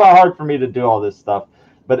 not it's not hard for me to do all this stuff.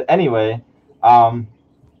 But anyway, um,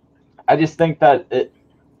 I just think that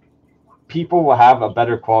people will have a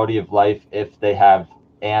better quality of life if they have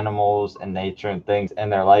animals and nature and things in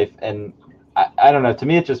their life. And I don't know. To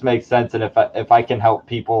me, it just makes sense. And if I can help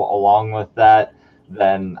people along with that,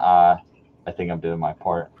 then I think I'm doing my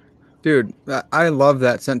part. Dude, I love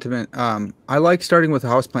that sentiment. I like starting with a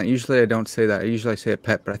houseplant. Usually I don't say that. I usually say a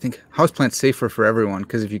pet, but I think houseplant's safer for everyone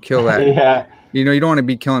because if you kill that, Yeah, you don't want to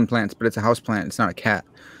be killing plants, but it's a houseplant. It's not a cat.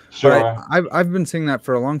 But sure. I've been saying that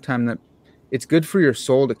for a long time that it's good for your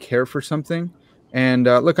soul to care for something. And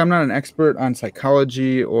look, I'm not an expert on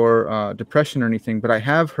psychology or depression or anything, but I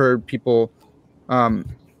have heard people um,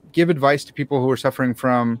 give advice to people who are suffering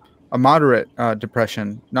from a moderate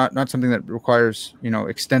depression, not something that requires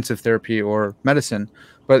extensive therapy or medicine,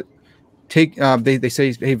 but take they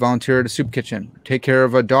say, hey, volunteer at a soup kitchen, take care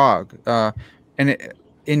of a dog, and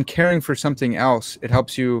in caring for something else, it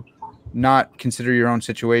helps you not consider your own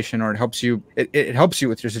situation, or it helps you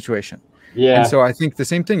with your situation. And Yeah, so I think the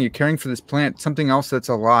same thing, you're caring for this plant, something else that's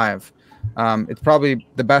alive. It's probably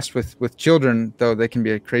the best with children, though they can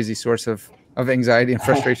be a crazy source of anxiety and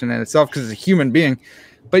frustration in itself because it's a human being.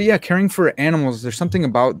 But yeah, caring for animals, there's something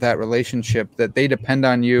about that relationship that they depend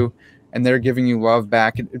on you and they're giving you love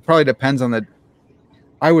back. It probably depends on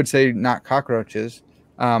I would say not cockroaches,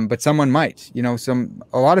 but someone might,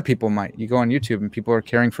 a lot of people might. You go on YouTube and people are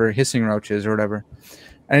caring for hissing roaches or whatever.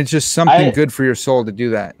 And it's just something I good for your soul to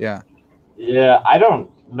do that. Yeah. yeah I don't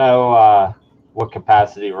know what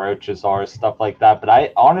capacity roaches are, stuff like that, but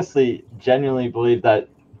I honestly genuinely believe that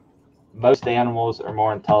most animals are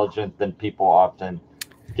more intelligent than people often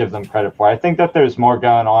give them credit for. I think that there's more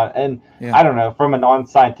going on. And Yeah. I don't know, from a non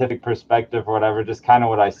scientific perspective or whatever, just kind of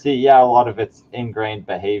what I see. Yeah, a lot of it's ingrained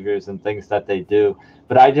behaviors and things that they do.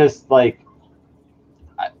 But I just like,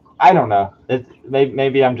 I don't know.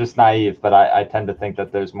 Maybe I'm just naive, but I tend to think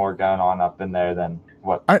that there's more going on up in there than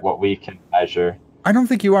I, what we can measure. I don't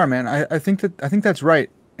think you are, man. I think that's right.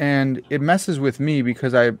 And it messes with me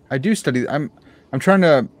because I do study. I'm trying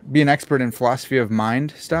to be an expert in philosophy of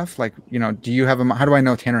mind stuff. Like, do you have how do I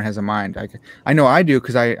know Tanner has a mind? I know I do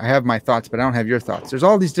because I have my thoughts, but I don't have your thoughts. There's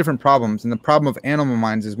all these different problems, and the problem of animal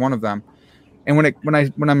minds is one of them. And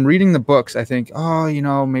when I'm reading the books, I think,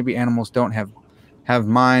 oh, maybe animals don't have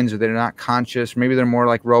minds, or they're not conscious, or maybe they're more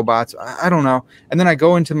like robots. I don't know. And then I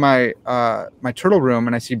go into my turtle room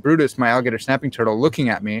and I see Brutus, my alligator snapping turtle, looking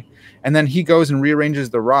at me, and then he goes and rearranges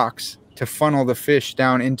the rocks to funnel the fish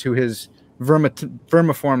down into his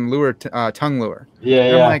vermiform lure, tongue lure. Yeah,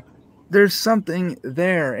 And I'm yeah. like, there's something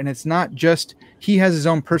there, and it's not just he has his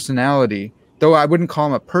own personality, though I wouldn't call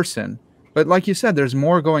him a person. But like you said, there's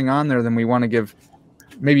more going on there than we want to give.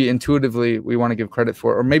 Maybe intuitively we want to give credit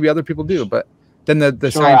for, or maybe other people do, but then the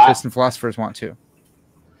Sure. scientists and philosophers want to.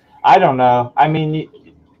 I don't know. I mean,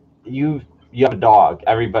 you have a dog.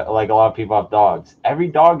 Everybody, like a lot of people have dogs. Every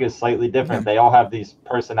dog is slightly Yeah. different. They all have these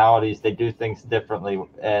personalities. They do things differently.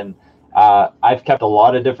 And I've kept a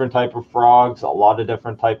lot of different type of frogs, a lot of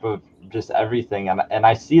different type of just everything. And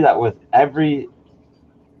I see that with every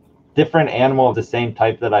different animal of the same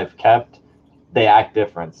type that I've kept, they act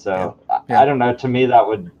different. Yeah. So Yeah. I don't know. To me, that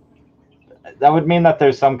would mean that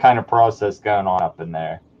there's some kind of process going on up in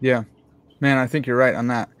there. Yeah. Man, I think you're right on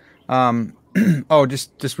that. Oh,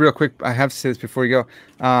 just real quick, I have to say this before you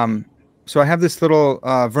go. So I have this little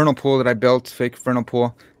vernal pool that I built, fake vernal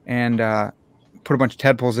pool, and put a bunch of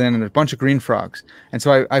tadpoles in, and there's a bunch of green frogs. And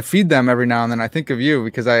so I feed them every now and then. I think of you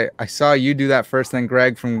because I saw you do that first, then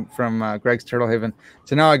Greg from Greg's Turtle Haven.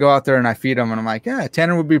 So now I go out there and I feed them, and I'm like, yeah,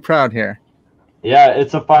 Tanner would be proud here. Yeah,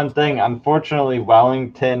 it's a fun thing. Unfortunately,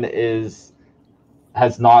 Wellington is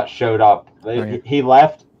has not showed up. Oh yeah, He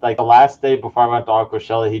left like the last day before I went to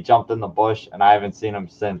Aquashella. He jumped in the bush, and I haven't seen him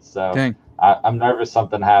since. So dang, I'm nervous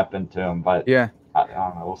something happened to him, but yeah. I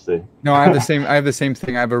don't know. We'll see. No, I have the same. I have the same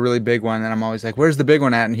thing. I have a really big one, and I'm always like, "Where's the big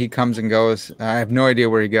one at?" And he comes and goes. I have no idea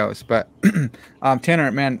where he goes. But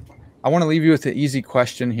Tanner, man, I want to leave you with an easy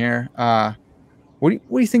question here. What do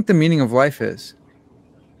you think the meaning of life is?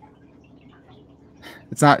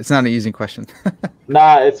 It's not an easy question.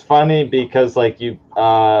 Nah, it's funny because like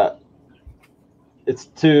it's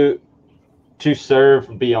to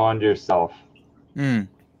serve beyond yourself Mm,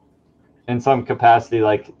 in some capacity.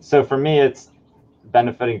 Like so, for me, it's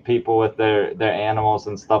benefiting people with their animals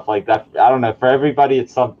and stuff like that. I don't know. For everybody,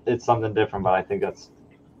 it's something different, but I think that's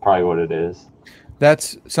probably what it is.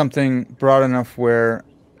 That's something broad enough where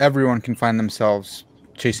everyone can find themselves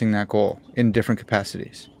chasing that goal in different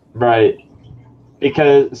capacities. Right.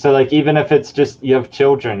 Because so like even if it's just you have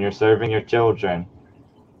children, you're serving your children.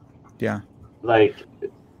 Yeah. Like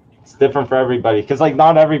it's different for everybody because like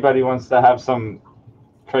not everybody wants to have some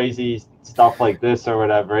crazy stuff like this or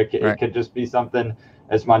whatever. It Right. could just be something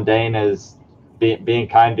as mundane as being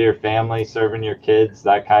kind to your family, serving your kids,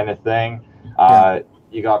 that kind of thing. Yeah.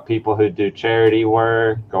 You got people who do charity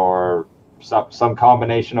work or some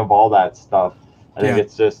combination of all that stuff. I think Yeah.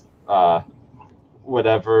 it's just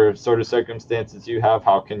whatever sort of circumstances you have,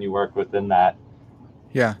 how can you work within that?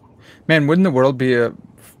 Yeah. Man, wouldn't the world be a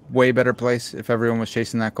way better place if everyone was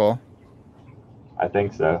chasing that goal? I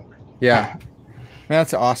think so. Yeah. Man,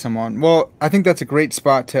 that's an awesome one. Well, I think that's a great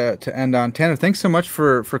spot to end on. Tanner, thanks so much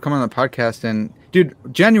for coming on the podcast. And dude,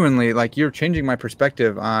 genuinely, like you're changing my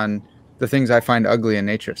perspective on the things I find ugly in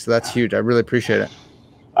nature. So that's huge. I really appreciate it.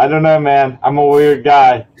 I don't know, man. I'm a weird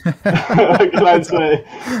guy. What can I That's say?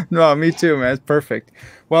 No, me too, man. It's perfect.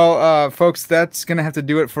 Well, folks, that's gonna have to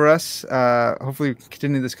do it for us. Hopefully, we can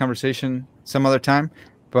continue this conversation some other time.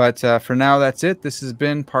 But for now, that's it. This has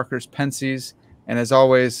been Parker's Pensées, and as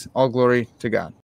always, all glory to God.